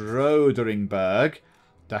Schröderinberg,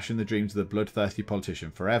 dashing the dreams of the bloodthirsty politician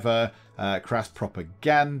forever. Crass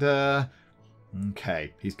propaganda.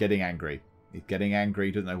 Okay, he's getting angry. He's getting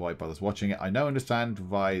angry. Doesn't know why he bothers watching it. I know, understand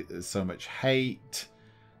why there's so much hate.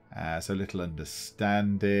 So little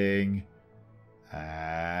understanding.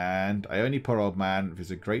 And I only poor old man with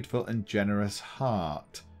a grateful and generous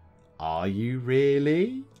heart. Are you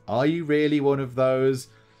really? Are you really one of those?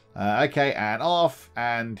 Okay, and off.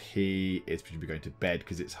 And he is presumably going to bed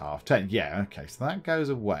because it's 10:30. Yeah, okay, so that goes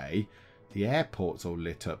away. The airport's all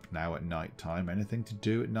lit up now at night time. Anything to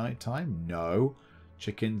do at night time? No.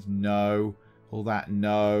 Chickens? No. All that?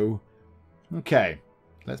 No. Okay,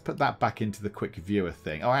 let's put that back into the quick viewer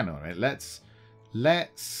thing. Oh, hang on a minute.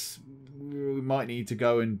 We might need to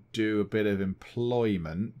go and do a bit of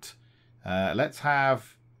employment. Let's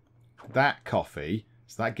have that coffee.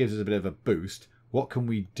 So that gives us a bit of a boost. What can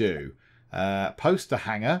we do? Poster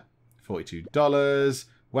hanger, $42.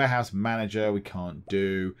 Warehouse manager, we can't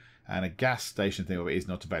do. And a gas station thing is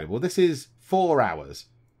not available. This is 4 hours.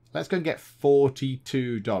 Let's go and get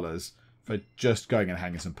 $42 for just going and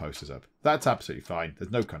hanging some posters up. That's absolutely fine.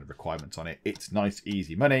 There's no kind of requirements on it. It's nice,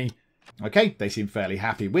 easy money. Okay, they seem fairly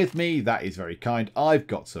happy with me. That is very kind. I've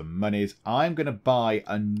got some monies. I'm going to buy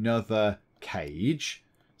another cage.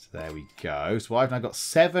 So there we go. So I've now got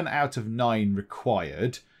 7 out of 9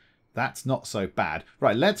 required. That's not so bad.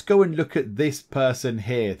 Right, let's go and look at this person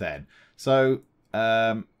here then. So,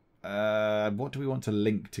 what do we want to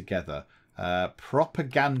link together?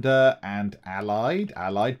 Propaganda and Allied.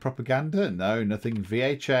 Allied propaganda? No, nothing.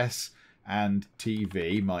 VHS and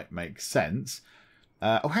TV might make sense.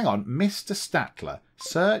 Oh, hang on. Mr Stattler.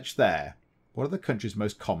 Search there. What are the country's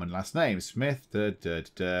most common last names? Smith.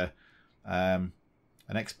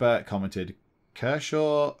 An expert commented,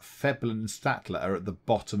 Kershaw, Veblen, Stattler are at the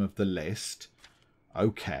bottom of the list.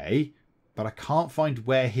 Okay. But I can't find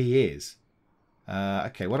where he is.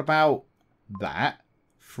 Okay, what about that?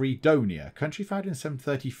 Fredonia. Country founded in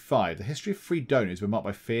 735. The history of Fredonia has been marked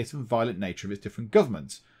by fierce and violent nature of its different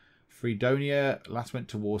governments. Fredonia last went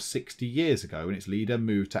to war 60 years ago when its leader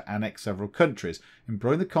moved to annex several countries,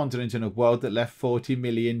 embroiling the continent in a world that left 40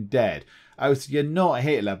 million dead. Oh, so you're not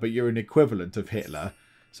Hitler, but you're an equivalent of Hitler.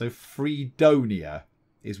 So Fredonia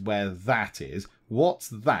is where that is. What's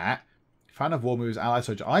that? Fan of war moves, allied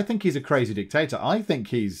soldier. I think he's a crazy dictator. I think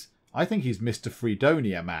he's Mr.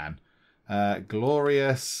 Fredonia, man.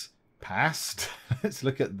 Glorious past. Let's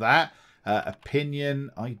look at that. Opinion,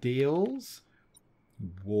 ideals.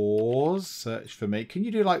 Wars, search for me. Can you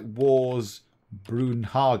do like Wars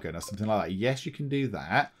Brunhagen or something like that? Yes, you can do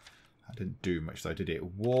that. I didn't do much though, did it?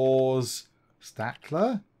 Wars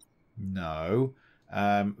Stattler? No.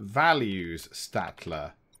 Values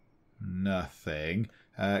Stattler? Nothing.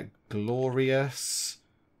 Glorious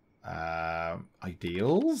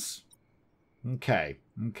ideals? Okay.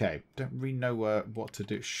 Don't really know what to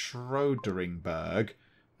do. Schröderinberg.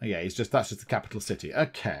 Oh, yeah, that's just the capital city.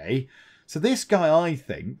 Okay. So this guy, I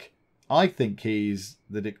think he's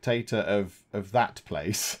the dictator of that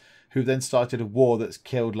place, who then started a war that's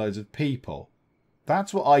killed loads of people.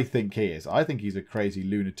 That's what I think he is. I think he's a crazy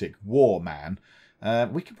lunatic war man.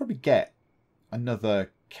 We could probably get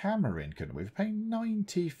another camera in, couldn't we? We're paying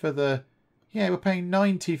 90 for the... Yeah, we're paying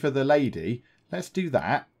 90 for the lady. Let's do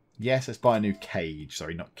that. Yes, let's buy a new cage.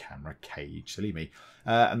 Sorry, not camera, cage. Silly me.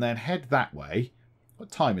 And then head that way.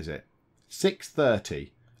 What time is it?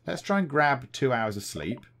 6:30. Let's try and grab 2 hours of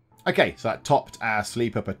sleep. Okay, so that topped our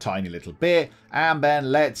sleep up a tiny little bit. And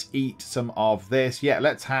then let's eat some of this. Yeah,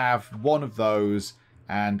 let's have one of those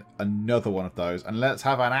and another one of those. And let's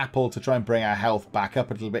have an apple to try and bring our health back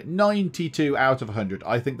up a little bit. 92 out of 100.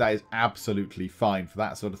 I think that is absolutely fine for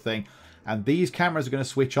that sort of thing. And these cameras are going to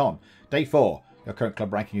switch on. Day 4. Your current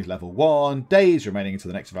club ranking is level 1. Days remaining until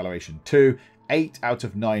the next evaluation 2. 8 out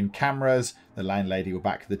of 9 cameras. The landlady will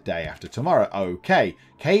back the day after tomorrow. Okay.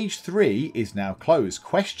 Cage 3 is now closed.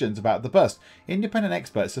 Questions about the bust. Independent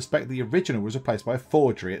experts suspect the original was replaced by a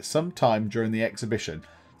forgery at some time during the exhibition.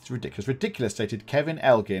 It's ridiculous. Ridiculous, stated Kevin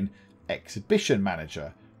Elgin, exhibition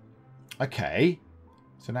manager. Okay.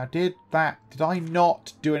 So now did I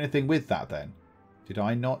not do anything with that then? Did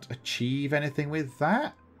I not achieve anything with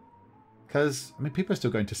that? Because, I mean, people are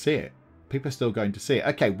still going to see it. People are still going to see it.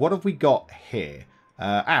 Okay, what have we got here?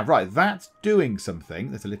 Right, that's doing something.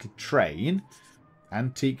 There's a little train.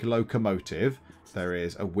 Antique locomotive. There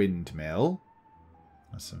is a windmill.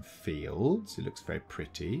 There's some fields. It looks very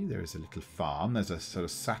pretty. There is a little farm. There's a sort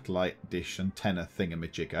of satellite dish antenna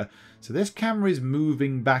thingamajigger. So this camera is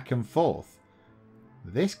moving back and forth.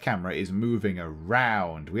 This camera is moving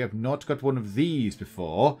around. We have not got one of these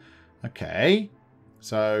before. Okay.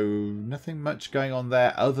 So, nothing much going on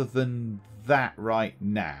there other than that right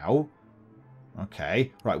now.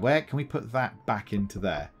 Okay. Right, where can we put that back into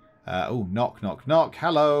there? Oh, knock, knock, knock.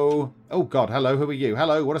 Hello. Oh, God, hello. Who are you?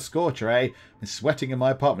 Hello. What a scorcher, eh? Been sweating in my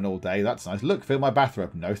apartment all day. That's nice. Look, fill my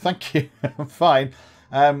bathrobe. No, thank you. I'm fine.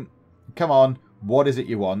 Come on. What is it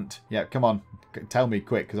you want? Yeah, come on. Tell me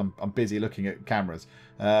quick, because I'm busy looking at cameras.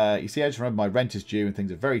 You see, I just remember my rent is due and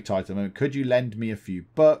things are very tight at the moment. Could you lend me a few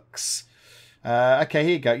bucks? Okay,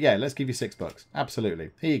 here you go. Yeah, let's give you $6.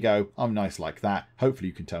 Absolutely. Here you go. I'm nice like that. Hopefully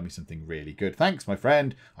you can tell me something really good. Thanks, my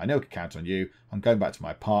friend. I know I can count on you. I'm going back to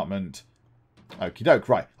my apartment. Okie doke.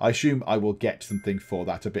 Right. I assume I will get something for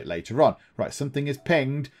that a bit later on. Right. Something is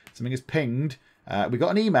pinged. Something is pinged. We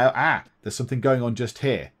got an email. There's something going on just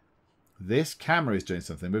here. This camera is doing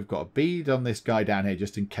something. We've got a bead on this guy down here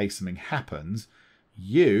just in case something happens.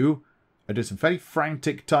 You are doing some very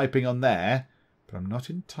frantic typing on there. But I'm not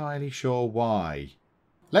entirely sure why.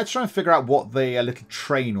 Let's try and figure out what the little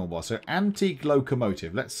train one was. So, antique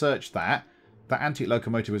locomotive. Let's search that. That antique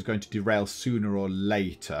locomotive was going to derail sooner or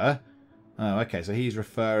later. Oh, okay. So, he's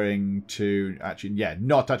referring to... Actually, yeah,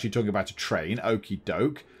 not actually talking about a train. Okie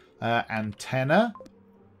doke. Antenna.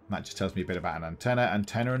 That just tells me a bit about an antenna.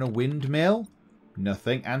 Antenna and a windmill.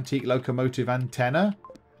 Nothing. Antique locomotive antenna.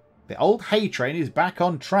 The old hay train is back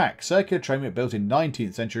on track. Circular train built in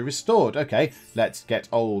 19th century restored. Okay, let's get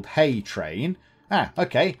old hay train.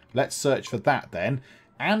 Okay, let's search for that then.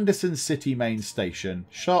 Anderson City Main Station,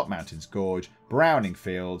 Sharp Mountains Gorge, Browning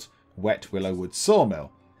Fields, Wet Willowwood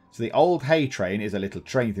Sawmill. So the old hay train is a little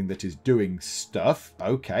train thing that is doing stuff.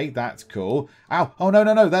 Okay, that's cool. Ow, oh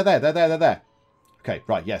no, they're there. Okay,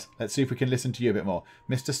 right, yes, let's see if we can listen to you a bit more.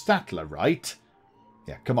 Mr Stattler, right?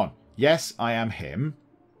 Yeah, come on. Yes, I am him.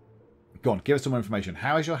 Go on, give us some more information.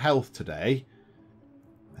 How is your health today?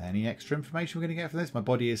 Any extra information we're going to get from this? My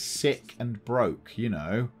body is sick and broke, you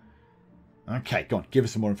know. Okay, go on, give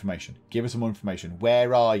us some more information. Give us some more information.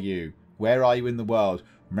 Where are you? Where are you in the world?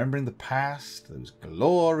 Remembering the past, those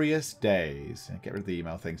glorious days. Get rid of the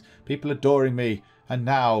email things. People adoring me. And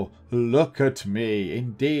now, look at me.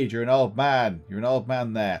 Indeed, you're an old man. You're an old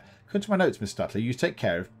man there. According to my notes, Mr Stattler, you take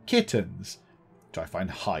care of kittens. Which I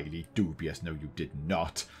find highly dubious. No, you did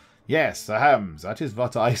not. Yes, that is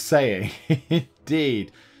what I say.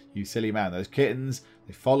 Indeed. You silly man. Those kittens,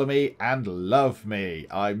 they follow me and love me.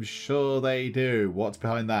 I'm sure they do. What's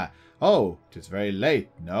behind that? Oh, it is very late.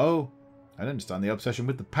 No? I don't understand the obsession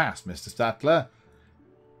with the past, Mr Stattler.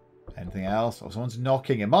 Anything else? Oh, someone's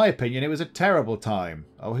knocking. In my opinion, it was a terrible time.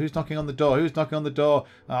 Oh, who's knocking on the door? Who's knocking on the door?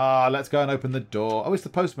 Let's go and open the door. Oh, it's the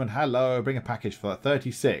postman. Hello, bring a package for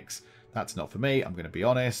 36. That's not for me, I'm going to be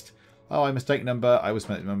honest. Oh, I mistake number. I was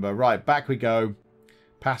mistake number. Right, back we go.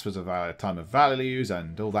 Past was a time of values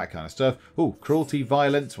and all that kind of stuff. Oh, cruelty,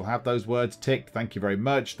 violence. We'll have those words ticked. Thank you very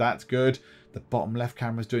much. That's good. The bottom left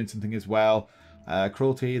camera's doing something as well.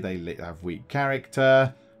 Cruelty, they have weak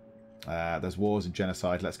character. There's wars and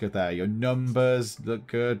genocide. Let's go there. Your numbers look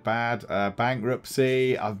good, bad.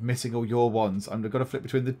 Bankruptcy. I'm missing all your ones. I'm going to flip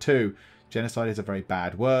between the two. Genocide is a very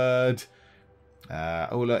bad word.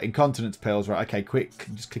 Oh, look. Incontinence pills. Right. Okay, quick.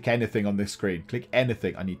 Just click anything on this screen. Click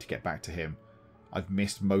anything. I need to get back to him. I've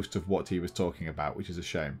missed most of what he was talking about, which is a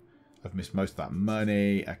shame. I've missed most of that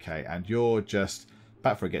money. Okay, and you're just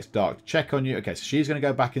back before it gets dark. Check on you. Okay, so she's going to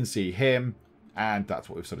go back and see him. And that's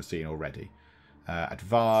what we've sort of seen already.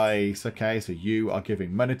 Advice. Okay, so you are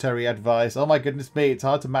giving monetary advice. Oh my goodness me, it's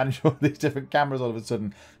hard to manage all these different cameras all of a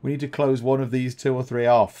sudden. We need to close one of these 2 or 3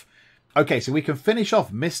 off. Okay, so we can finish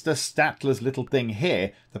off Mr. Stattler's little thing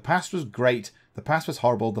here. The past was great. The past was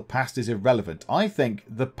horrible. The past is irrelevant. I think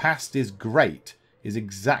the past is great is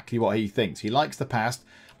exactly what he thinks. He likes the past.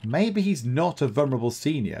 Maybe he's not a vulnerable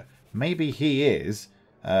senior. Maybe he is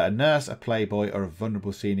a nurse, a playboy, or a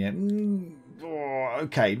vulnerable senior.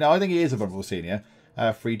 Okay, no, I think he is a vulnerable senior.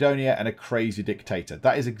 Fredonia and a crazy dictator.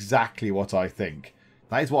 That is exactly what I think.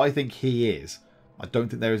 That is what I think he is. I don't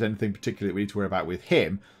think there is anything particular that we need to worry about with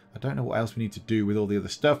him. I don't know what else we need to do with all the other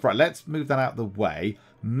stuff. Right, let's move that out of the way.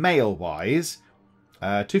 Mail-wise,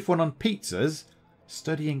 2 for 1 on pizzas.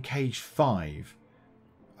 Study in cage 5.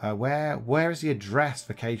 Where is the address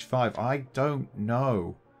for cage 5? I don't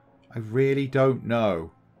know. I really don't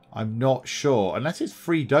know. I'm not sure. Unless it's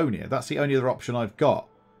Fredonia. That's the only other option I've got.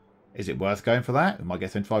 Is it worth going for that? Am I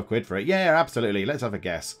getting 5 quid for it? Yeah, absolutely. Let's have a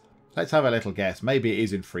guess. Let's have a little guess. Maybe it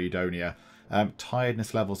is in Fredonia.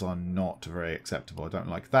 Tiredness levels are not very acceptable. I don't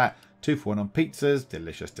like that. 2 for 1 on pizzas.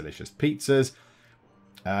 Delicious, delicious pizzas.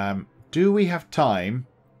 Do we have time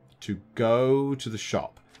to go to the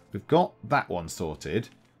shop? We've got that one sorted.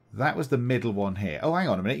 That was the middle one here. Oh, hang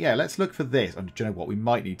on a minute. Yeah, let's look for this. And do you know what? We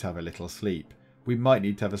might need to have a little sleep. We might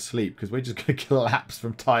need to have a sleep because we're just going to collapse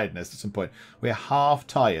from tiredness at some point. We're half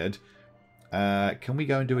tired. Can we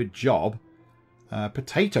go and do a job?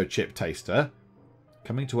 Potato chip taster.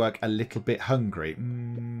 Coming to work a little bit hungry.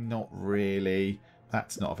 Not really.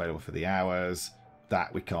 That's not available for the hours.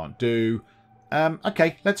 That we can't do.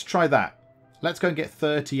 Okay, let's try that. Let's go and get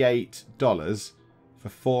 $38 for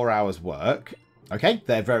 4 hours work. Okay,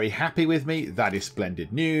 they're very happy with me. That is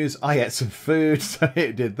splendid news. I ate some food, so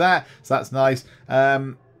it did that. So that's nice.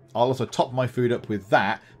 I'll also top my food up with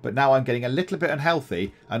that. But now I'm getting a little bit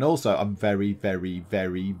unhealthy. And also, I'm very, very,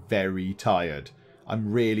 very, very tired.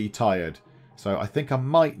 I'm really tired. So I think I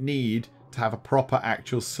might need to have a proper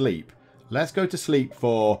actual sleep. Let's go to sleep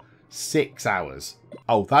for 6 hours.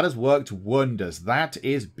 Oh, that has worked wonders. That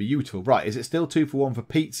is beautiful. Right, is it still 2 for 1 for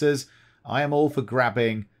pizzas? I am all for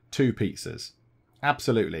grabbing 2 pizzas.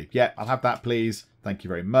 Absolutely. Yeah, I'll have that, please. Thank you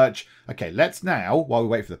very much. Okay, let's now, while we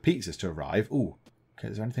wait for the pizzas to arrive... Ooh, okay,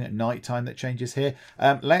 is there anything at night time that changes here?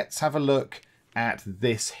 Let's have a look at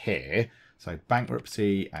this here. So,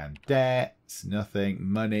 bankruptcy and debts. Nothing.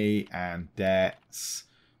 Money and debts.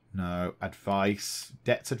 No. Advice.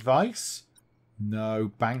 Debts advice?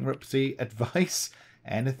 No. Bankruptcy advice?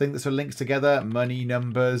 Anything that sort of links together? Money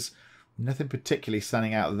numbers? Nothing particularly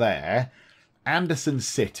standing out there. Anderson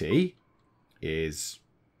City is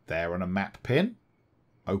there on a map pin.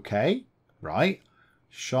 Okay, right.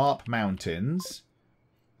 Sharp Mountains.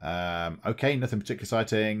 Okay, nothing particularly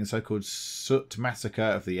exciting. So-called Soot Massacre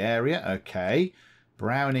of the area. Okay.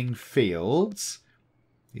 Browning Fields.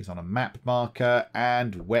 He's on a map marker.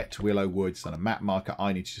 And Wet Willow Woods on a map marker.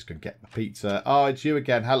 I need to just go and get the pizza. Oh, it's you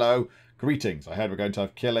again. Hello. Greetings. I heard we're going to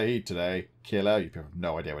have killer heat today. Killer? You have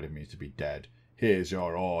no idea what it means to be dead. Here's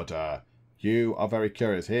your order. You are very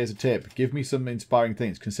curious. Here's a tip. Give me some inspiring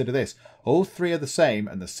things. Consider this. All 3 are the same,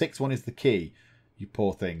 and the 6th one is the key. You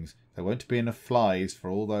poor things. There won't be enough flies for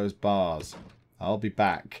all those bars. I'll be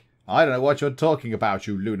back. I don't know what you're talking about,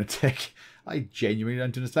 you lunatic. I genuinely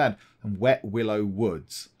don't understand. And Wet Willow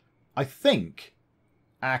Woods. I think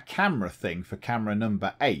our camera thing for camera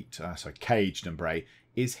number 8, sorry, cage number 8,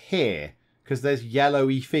 is here. Because there's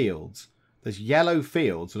yellowy fields. There's yellow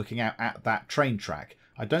fields looking out at that train track.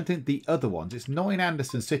 I don't think the other ones, it's not in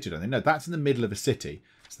Anderson City, I don't think. No, that's in the middle of a city.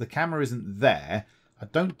 So the camera isn't there. I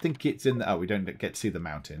don't think it's in the... Oh, we don't get to see the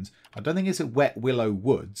mountains. I don't think it's at Wet Willow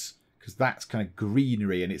Woods, because that's kind of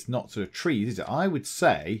greenery and it's not sort of trees, is it? I would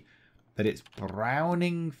say that it's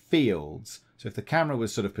Browning Fields. So if the camera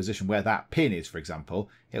was sort of positioned where that pin is, for example,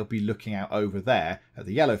 it'll be looking out over there at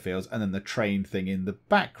the yellow fields and then the train thing in the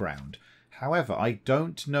background. However, I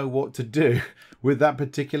don't know what to do with that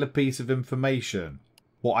particular piece of information.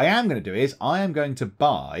 What I am going to do is I am going to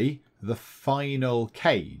buy the final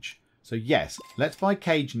cage. So yes, let's buy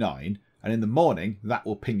cage 9. And in the morning, that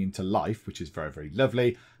will ping into life, which is very, very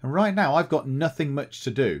lovely. And right now, I've got nothing much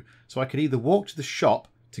to do. So I could either walk to the shop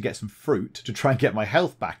to get some fruit to try and get my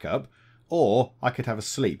health back up, or I could have a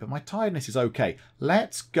sleep. But my tiredness is okay.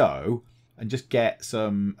 Let's go and just get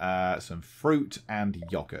some fruit and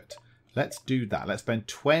yogurt. Let's do that. Let's spend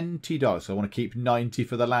 $20. So I want to keep 90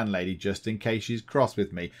 for the landlady just in case she's cross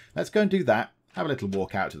with me. Let's go and do that. Have a little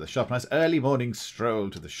walk out to the shop. Nice early morning stroll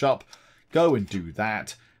to the shop. Go and do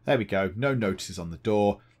that. There we go. No notices on the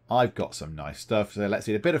door. I've got some nice stuff. So let's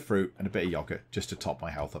eat a bit of fruit and a bit of yogurt just to top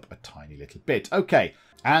my health up a tiny little bit. Okay.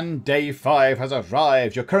 And day 5 has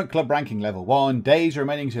arrived. Your current club ranking level 1. Days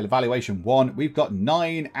remaining till evaluation 1. We've got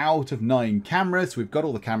 9 out of 9 cameras. We've got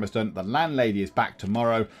all the cameras done. The landlady is back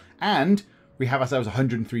tomorrow. And we have ourselves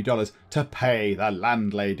 $103 to pay the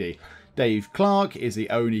landlady. Dave Clark is the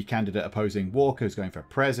only candidate opposing Walker, who's going for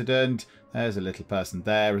president. There's a little person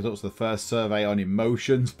there. Results of the first survey on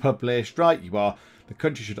emotions published. Right, you are. The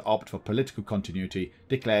country should opt for political continuity.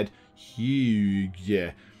 Declared huge.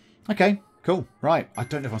 Okay, cool. Right. I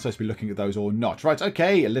don't know if I'm supposed to be looking at those or not. Right,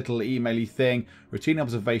 okay. A little email-y thing. Routine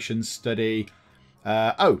observation study.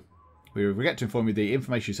 We forget to inform you the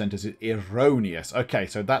information you sent us is erroneous. Okay,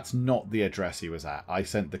 so that's not the address he was at. I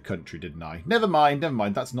sent the country, didn't I? Never mind.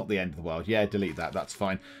 That's not the end of the world. Yeah, delete that. That's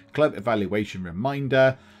fine. Club evaluation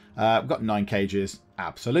reminder. We've got 9 cages.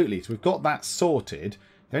 Absolutely. So we've got that sorted.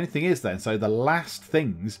 The only thing is then, so the last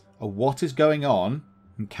things are what is going on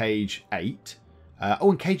in cage 8.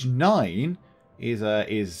 And cage 9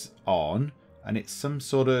 is on, and it's some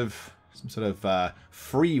sort of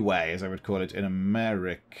freeway, as I would call it in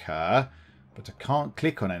America, but I can't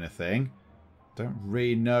click on anything. Don't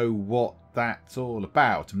really know what that's all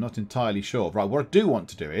about. I'm not entirely sure. Right, what I do want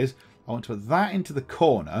to do is I want to put that into the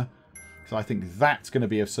corner, so I think that's going to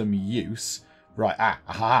be of some use. Right,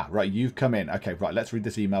 right, you've come in. Okay, right, let's read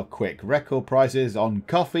this email quick. Record prices on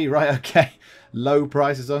coffee, right, okay. Low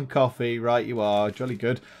prices on coffee, right, you are. Jolly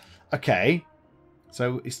good. Okay,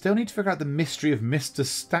 so you still need to figure out the mystery of Mr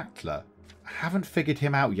Stattler. I haven't figured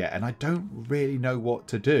him out yet, and I don't really know what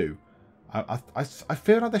to do. I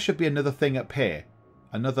feel like there should be another thing up here.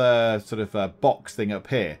 Another sort of box thing up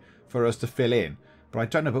here for us to fill in. But I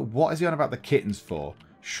don't know, but what is he on about the kittens for?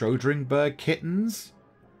 Schrödingerberg kittens?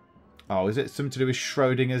 Oh, is it something to do with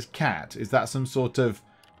Schrodinger's cat? Is that some sort of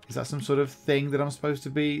thing that I'm supposed to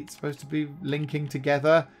be linking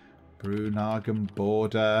together? Brunhagen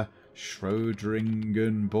border,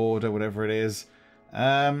 Schrödingen border, whatever it is.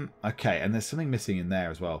 Okay, and there's something missing in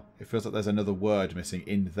there as well. It feels like there's another word missing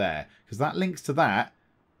in there. Because that links to that.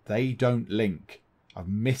 They don't link.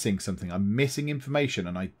 I'm missing something. I'm missing information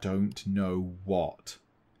and I don't know what.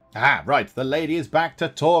 Right. The lady is back to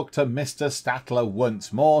talk to Mr. Stattler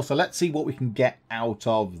once more. So let's see what we can get out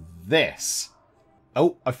of this.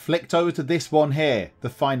 Oh, I flicked over to this one here. The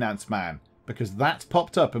finance man. Because that's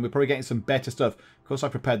popped up and we're probably getting some better stuff. Of course, I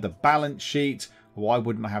prepared the balance sheet. Why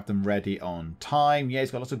wouldn't I have them ready on time? Yeah,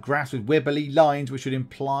 he's got lots of graphs with wibbly lines, which would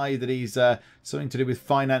imply that he's something to do with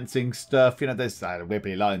financing stuff. You know, there's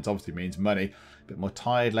wibbly lines obviously means money. A bit more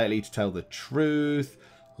tired lately, to tell the truth.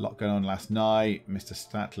 A lot going on last night. Mr.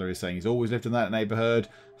 Stattler is saying he's always lived in that neighbourhood.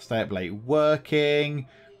 Stay up late working.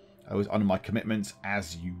 I was on my commitments,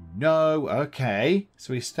 as you know. Okay,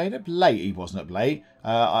 so he stayed up late. He wasn't up late.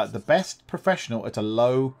 The best professional at a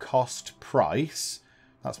low cost price.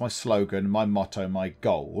 That's my slogan, my motto, my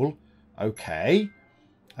goal. Okay.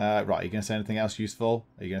 Right, are you going to say anything else useful?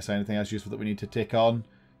 Are you going to say anything else useful that we need to tick on?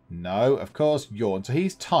 No, of course, yawn. So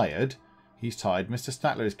he's tired. He's tired. Mr.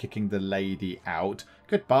 Stattler is kicking the lady out.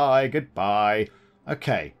 Goodbye, goodbye.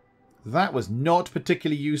 Okay, that was not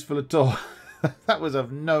particularly useful at all. That was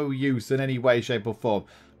of no use in any way, shape or form.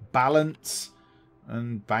 Balance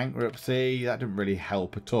and bankruptcy, that didn't really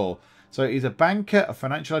help at all. So he's a banker, a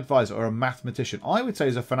financial advisor, or a mathematician. I would say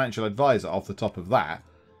he's a financial advisor off the top of that.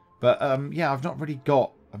 But yeah, I've not really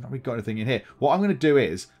got anything in here. What I'm going to do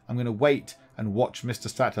is I'm going to wait and watch Mr.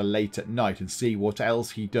 Stattler late at night and see what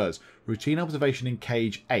else he does. Routine observation in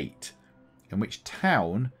cage 8. In which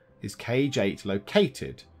town is cage 8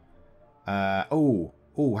 located? Oh,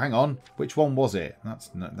 hang on. Which one was it?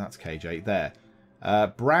 That's cage 8 there.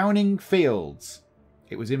 Browning Fields.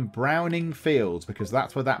 It was in Browning Fields because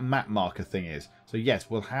that's where that map marker thing is. So yes,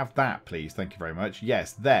 we'll have that, please. Thank you very much.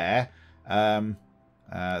 Yes, there.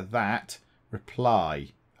 That. Reply.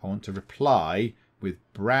 I want to reply with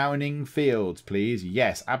Browning Fields, please.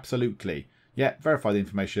 Yes, absolutely. Yeah, verify the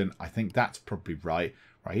information. I think that's probably right.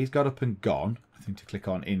 Right, he's got up and gone. I think to click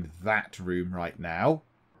on in that room right now.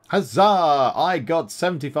 Huzzah! I got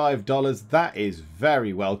 $75. That is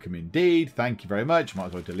very welcome indeed. Thank you very much. Might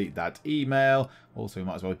as well delete that email. Also, we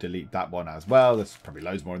might as well delete that one as well. There's probably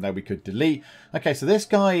loads more in there we could delete. Okay, so this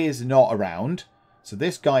guy is not around. So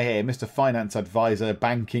this guy here, Mr. Finance Advisor,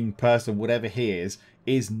 banking person, whatever he is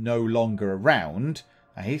no longer around.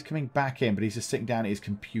 He's coming back in, but he's just sitting down at his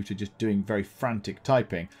computer just doing very frantic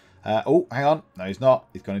typing. Oh, hang on. No, he's not.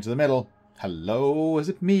 He's gone into the middle. Hello, is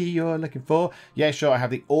it me you're looking for? Yeah, sure, I have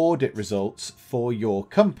the audit results for your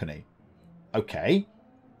company. Okay.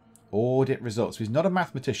 Audit results. He's not a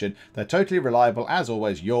mathematician. They're totally reliable. As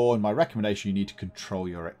always, yawn. My recommendation, you need to control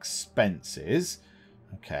your expenses.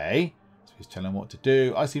 Okay. So he's telling him what to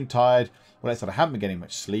do. I seem tired. Well, it's that I haven't been getting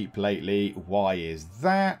much sleep lately. Why is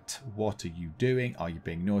that? What are you doing? Are you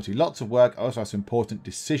being naughty? Lots of work. I also have some important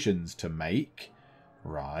decisions to make.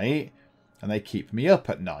 Right. And they keep me up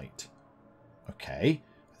at night. Okay.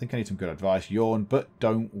 I think I need some good advice. Yawn, but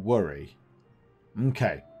don't worry.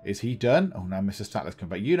 Okay. Is he done? Oh, now Mr. Stattler's come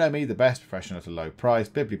back. You know me, the best professional at a low price.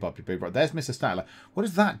 Bibbly bobbly boo. Right, there's Mr. Stattler. What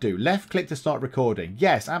does that do? Left click to start recording.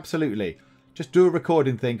 Yes, absolutely. Just do a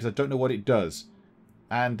recording thing because I don't know what it does.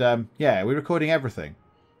 And, yeah, we're recording everything.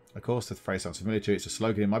 Of course, the phrase sounds familiar to you. It's a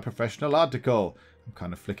slogan in my professional article. I'm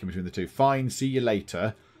kind of flicking between the two. Fine, see you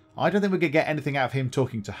later. I don't think we're going to get anything out of him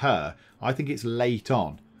talking to her. I think it's late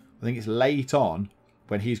on. I think it's late on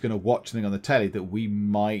when he's going to watch something on the telly that we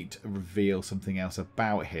might reveal something else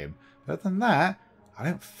about him. But other than that, I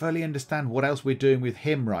don't fully understand what else we're doing with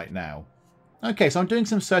him right now. Okay, so I'm doing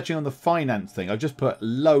some searching on the finance thing. I've just put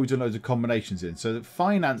loads and loads of combinations in. So that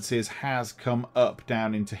finances has come up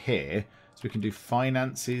down into here. So we can do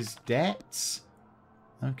finances, debts.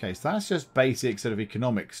 Okay, so that's just basic sort of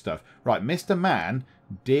economic stuff. Right, Mr. Man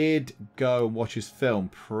did go and watch his film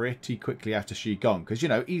pretty quickly after she gone. Because, you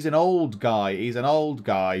know, he's an old guy. He's an old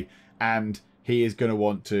guy. And he is going to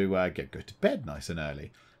want to go to bed nice and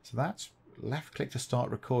early. So that's left click to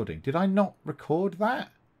start recording. Did I not record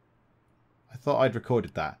that? I thought I'd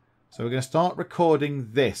recorded that. So we're going to start recording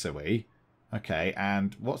this, are we? Okay,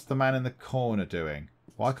 and what's the man in the corner doing?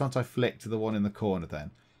 Why can't I flick to the one in the corner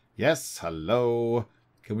then? Yes, hello.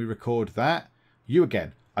 Can we record that? You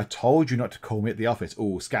again. I told you not to call me at the office.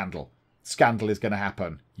 Oh, scandal. Scandal is going to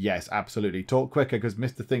happen. Yes, absolutely. Talk quicker because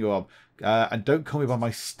Mr. Thingamabob. And don't call me by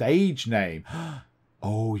my stage name.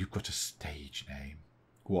 Oh, you've got a stage name.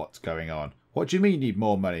 What's going on? What do you mean you need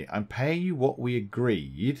more money? I'm paying you what we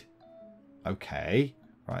agreed. Okay.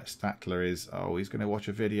 Right, Stattler is... Oh, he's going to watch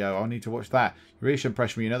a video. I need to watch that. You really shouldn't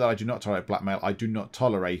pressure me. You know that I do not tolerate blackmail. I do not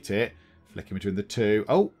tolerate it. Flicking between the two.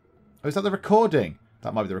 Oh, is that the recording?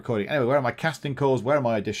 That might be the recording. Anyway, where are my casting calls? Where are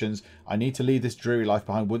my auditions? I need to leave this dreary life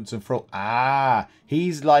behind once and for all. Ah,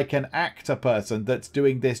 he's like an actor person that's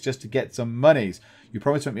doing this just to get some monies. You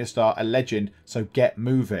promised to make me a star, a legend, so get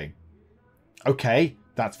moving. Okay,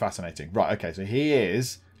 that's fascinating. Right, okay, so he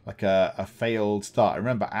is... like a failed start.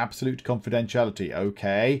 Remember, absolute confidentiality.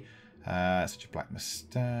 Okay. Such a black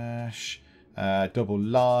moustache. Double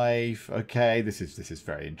life. Okay, this is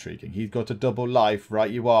very intriguing. He's got a double life. Right,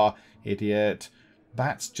 you are, idiot.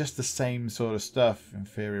 That's just the same sort of stuff.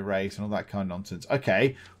 Inferior race and all that kind of nonsense.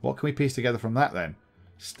 Okay, what can we piece together from that then?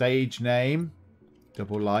 Stage name.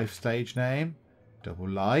 Double life stage name. Double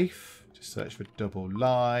life. Just search for double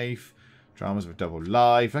life. Dramas with double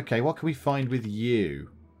life. Okay, what can we find with you?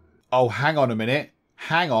 Oh, hang on a minute.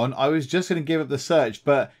 Hang on. I was just going to give up the search,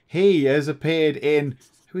 but he has appeared in...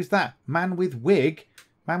 Who is that? Man with wig?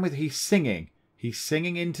 Man with... He's singing. He's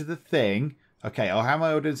singing into the thing. Okay, oh, how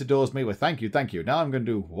my audience adores me. Well, thank you, thank you. Now I'm going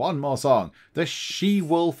to do one more song. The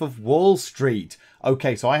She-Wolf of Wall Street.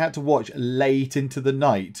 Okay, so I had to watch late into the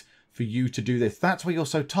night for you to do this. That's why you're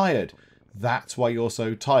so tired. That's why you're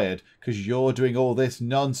so tired, because you're doing all this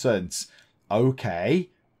nonsense.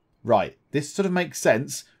 Okay. Right, this sort of makes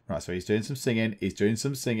sense. Right, so he's doing some singing. He's doing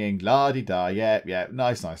some singing. La-di-da. Yeah, yeah.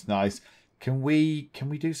 Nice, nice, nice. Can we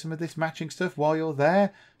do some of this matching stuff while you're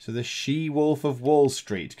there? So the She-Wolf of Wall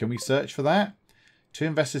Street. Can we search for that? 2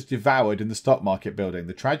 investors devoured in the stock market building.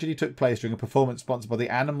 The tragedy took place during a performance sponsored by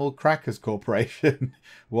the Animal Crackers Corporation.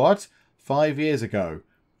 What? 5 years ago.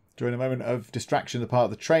 During a moment of distraction on the part of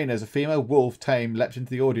the trainers, a female wolf tame leapt into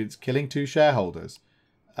the audience, killing 2 shareholders.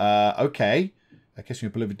 Okay. I guess we're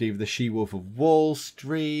beloved diva, the She-Wolf of Wall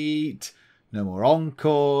Street. No more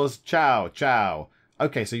encores. Ciao, ciao.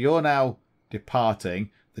 Okay, so you're now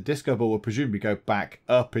departing. The disco ball will presumably go back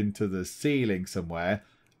up into the ceiling somewhere.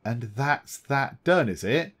 And that's that done, is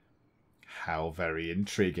it? How very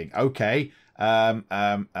intriguing. Okay.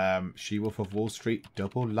 She-Wolf of Wall Street,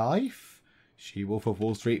 double life. She-Wolf of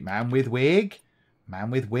Wall Street, man with wig.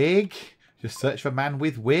 Man with wig. Just search for man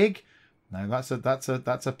with wig. No, that's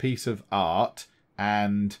a piece of art.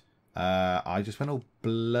 And I just went all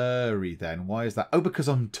blurry then. Why is that? Oh, because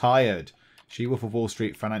I'm tired. She-Wolf of Wall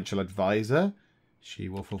Street, financial advisor.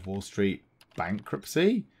 She-Wolf of Wall Street,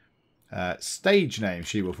 bankruptcy. Stage name,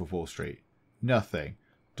 She-Wolf of Wall Street. Nothing.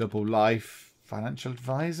 Double life, financial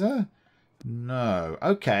advisor? No.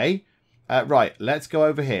 Okay. Right, let's go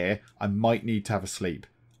over here. I might need to have a sleep.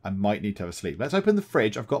 Let's open the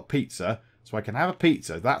fridge. I've got pizza, so I can have a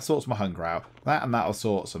pizza. That sorts my hunger out. That and that'll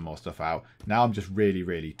sort some more stuff out. Now I'm just really,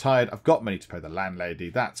 really tired. I've got money to pay the landlady.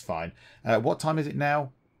 That's fine. What time is it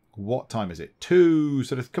now? What time is it? 2.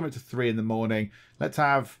 So it's coming to 3 in the morning. Let's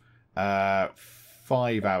have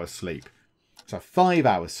 5 hours sleep. So 5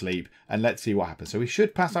 hours sleep, and let's see what happens. So we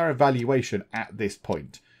should pass our evaluation at this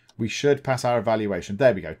point. We should pass our evaluation.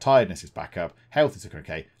 There we go. Tiredness is back up. Health is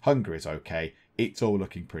okay. Hunger is okay. It's all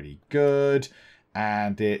looking pretty good.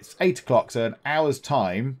 And it's 8 o'clock, so an hour's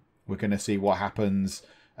time. We're going to see what happens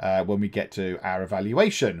when we get to our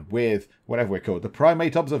evaluation with whatever we're called. The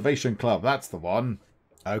Primate Observation Club. That's the one.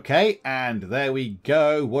 Okay, and there we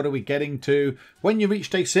go. What are we getting to? When you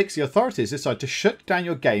reach day 6, the authorities decide to shut down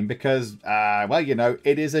your game because, well, you know,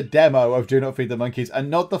 it is a demo of Do Not Feed the Monkeys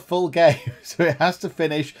and not the full game. So it has to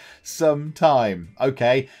finish sometime.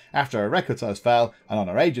 Okay, after a record size fell and on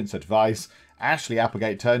our agent's advice, Ashley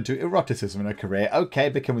Applegate turned to eroticism in her career. Okay,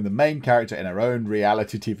 becoming the main character in her own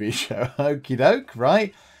reality TV show. Okie doke,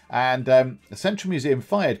 right? And the Central Museum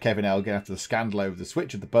fired Kevin Elgin after the scandal over the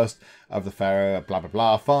switch of the bust of the pharaoh, blah, blah,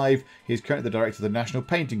 blah. 5. He's currently the director of the National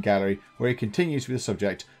Painting Gallery, where he continues to be the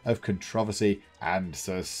subject of controversy and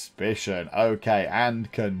suspicion. Okay,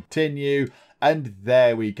 and continue. And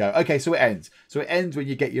there we go. Okay, so it ends. So it ends when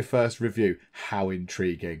you get your first review. How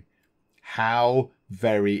intriguing. How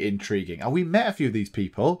very intriguing. And we met a few of these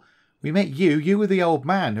people. We met you. You were the old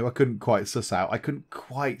man who I couldn't quite suss out. I couldn't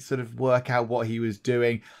quite sort of work out what he was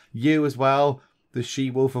doing. You as well. The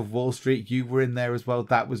She-Wolf of Wall Street. You were in there as well.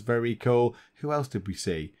 That was very cool. Who else did we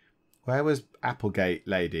see? Where was Applegate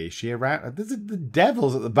lady? Is she around? There's the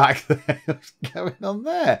devils at the back there. What's going on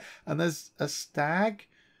there? And there's a stag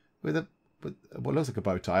with what looks like a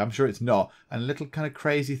bow tie. I'm sure it's not. And a little kind of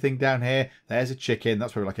crazy thing down here. There's a chicken.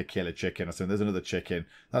 That's probably like a killer chicken or something. There's another chicken.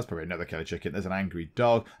 That's probably another killer chicken. There's an angry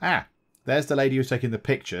dog. Ah, there's the lady who's taking the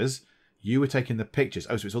pictures. You were taking the pictures.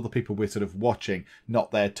 Oh, so it's all the people we're sort of watching,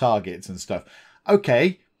 not their targets and stuff.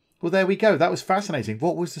 Okay. Well, there we go. That was fascinating.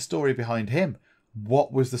 What was the story behind him?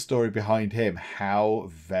 What was the story behind him? How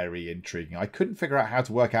very intriguing. I couldn't figure out how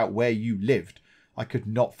to work out where you lived. I could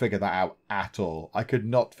not figure that out at all. I could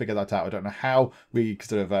not figure that out. I don't know how we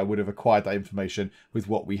sort of would have acquired that information with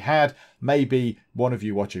what we had. Maybe one of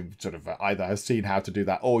you watching sort of either has seen how to do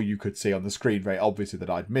that, or you could see on the screen very obviously that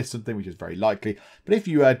I'd missed something, which is very likely. But if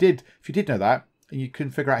you did know that and you can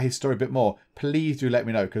figure out his story a bit more, please do let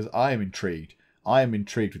me know, because I am intrigued. I am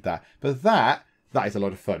intrigued with that. But that is a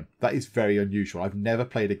lot of fun. That is very unusual. I've never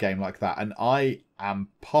played a game like that, and I am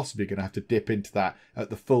possibly going to have to dip into that at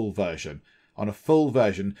the full version. On a full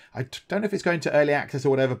version, I don't know if it's going to early access or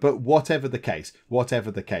whatever, but whatever the case,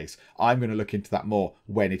 I'm going to look into that more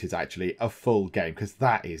when it is actually a full game, because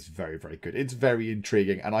that is very, very good. It's very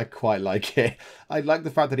intriguing, and I quite like it. I like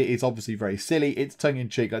the fact that it is obviously very silly. It's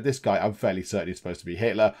tongue-in-cheek. Like this guy, I'm fairly certain he's supposed to be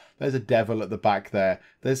Hitler. There's a devil at the back there.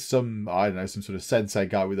 There's some, I don't know, some sort of sensei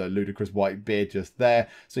guy with a ludicrous white beard just there.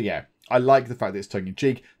 So yeah, I like the fact that it's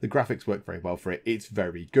tongue-in-cheek. The graphics work very well for it. It's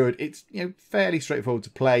very good. It's, you know, fairly straightforward to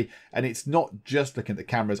play, and it's not just looking at the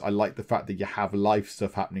cameras. I like the fact that you have life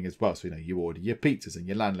stuff happening as well. So, you know, you order your pizzas and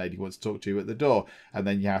your landlady wants to talk to you at the door, and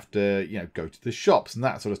then you have to, you know, go to the shops and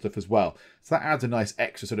that sort of stuff as well. So that adds a nice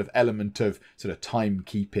extra sort of element of sort of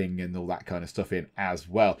timekeeping and all that kind of stuff in as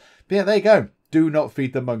well. But yeah, there you go. Do Not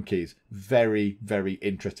Feed the Monkeys. Very, very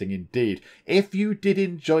interesting indeed. If you did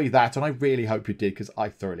enjoy that, and I really hope you did, because I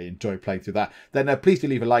thoroughly enjoy playing through that, then please do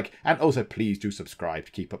leave a like, and also please do subscribe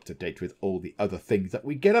to keep up to date with all the other things that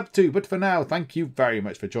we get up to. But for now, thank you very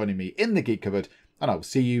much for joining me in the Geek Cupboard, and I will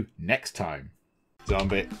see you next time.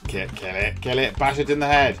 Zombie, kill it, bash it in the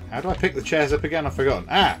head. How do I pick the chairs up again? I've forgotten.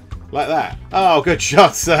 Ah, like that. Oh, good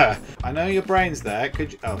shot, sir. I know your brain's there.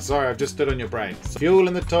 Could you... Oh, sorry, I've just stood on your brain. Fuel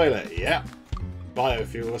in the toilet. Yeah.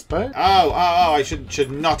 Biofuel, I suppose. Oh, I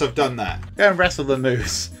should not have done that. Go and wrestle the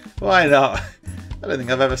moose. Why not? I don't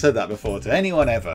think I've ever said that before to anyone ever.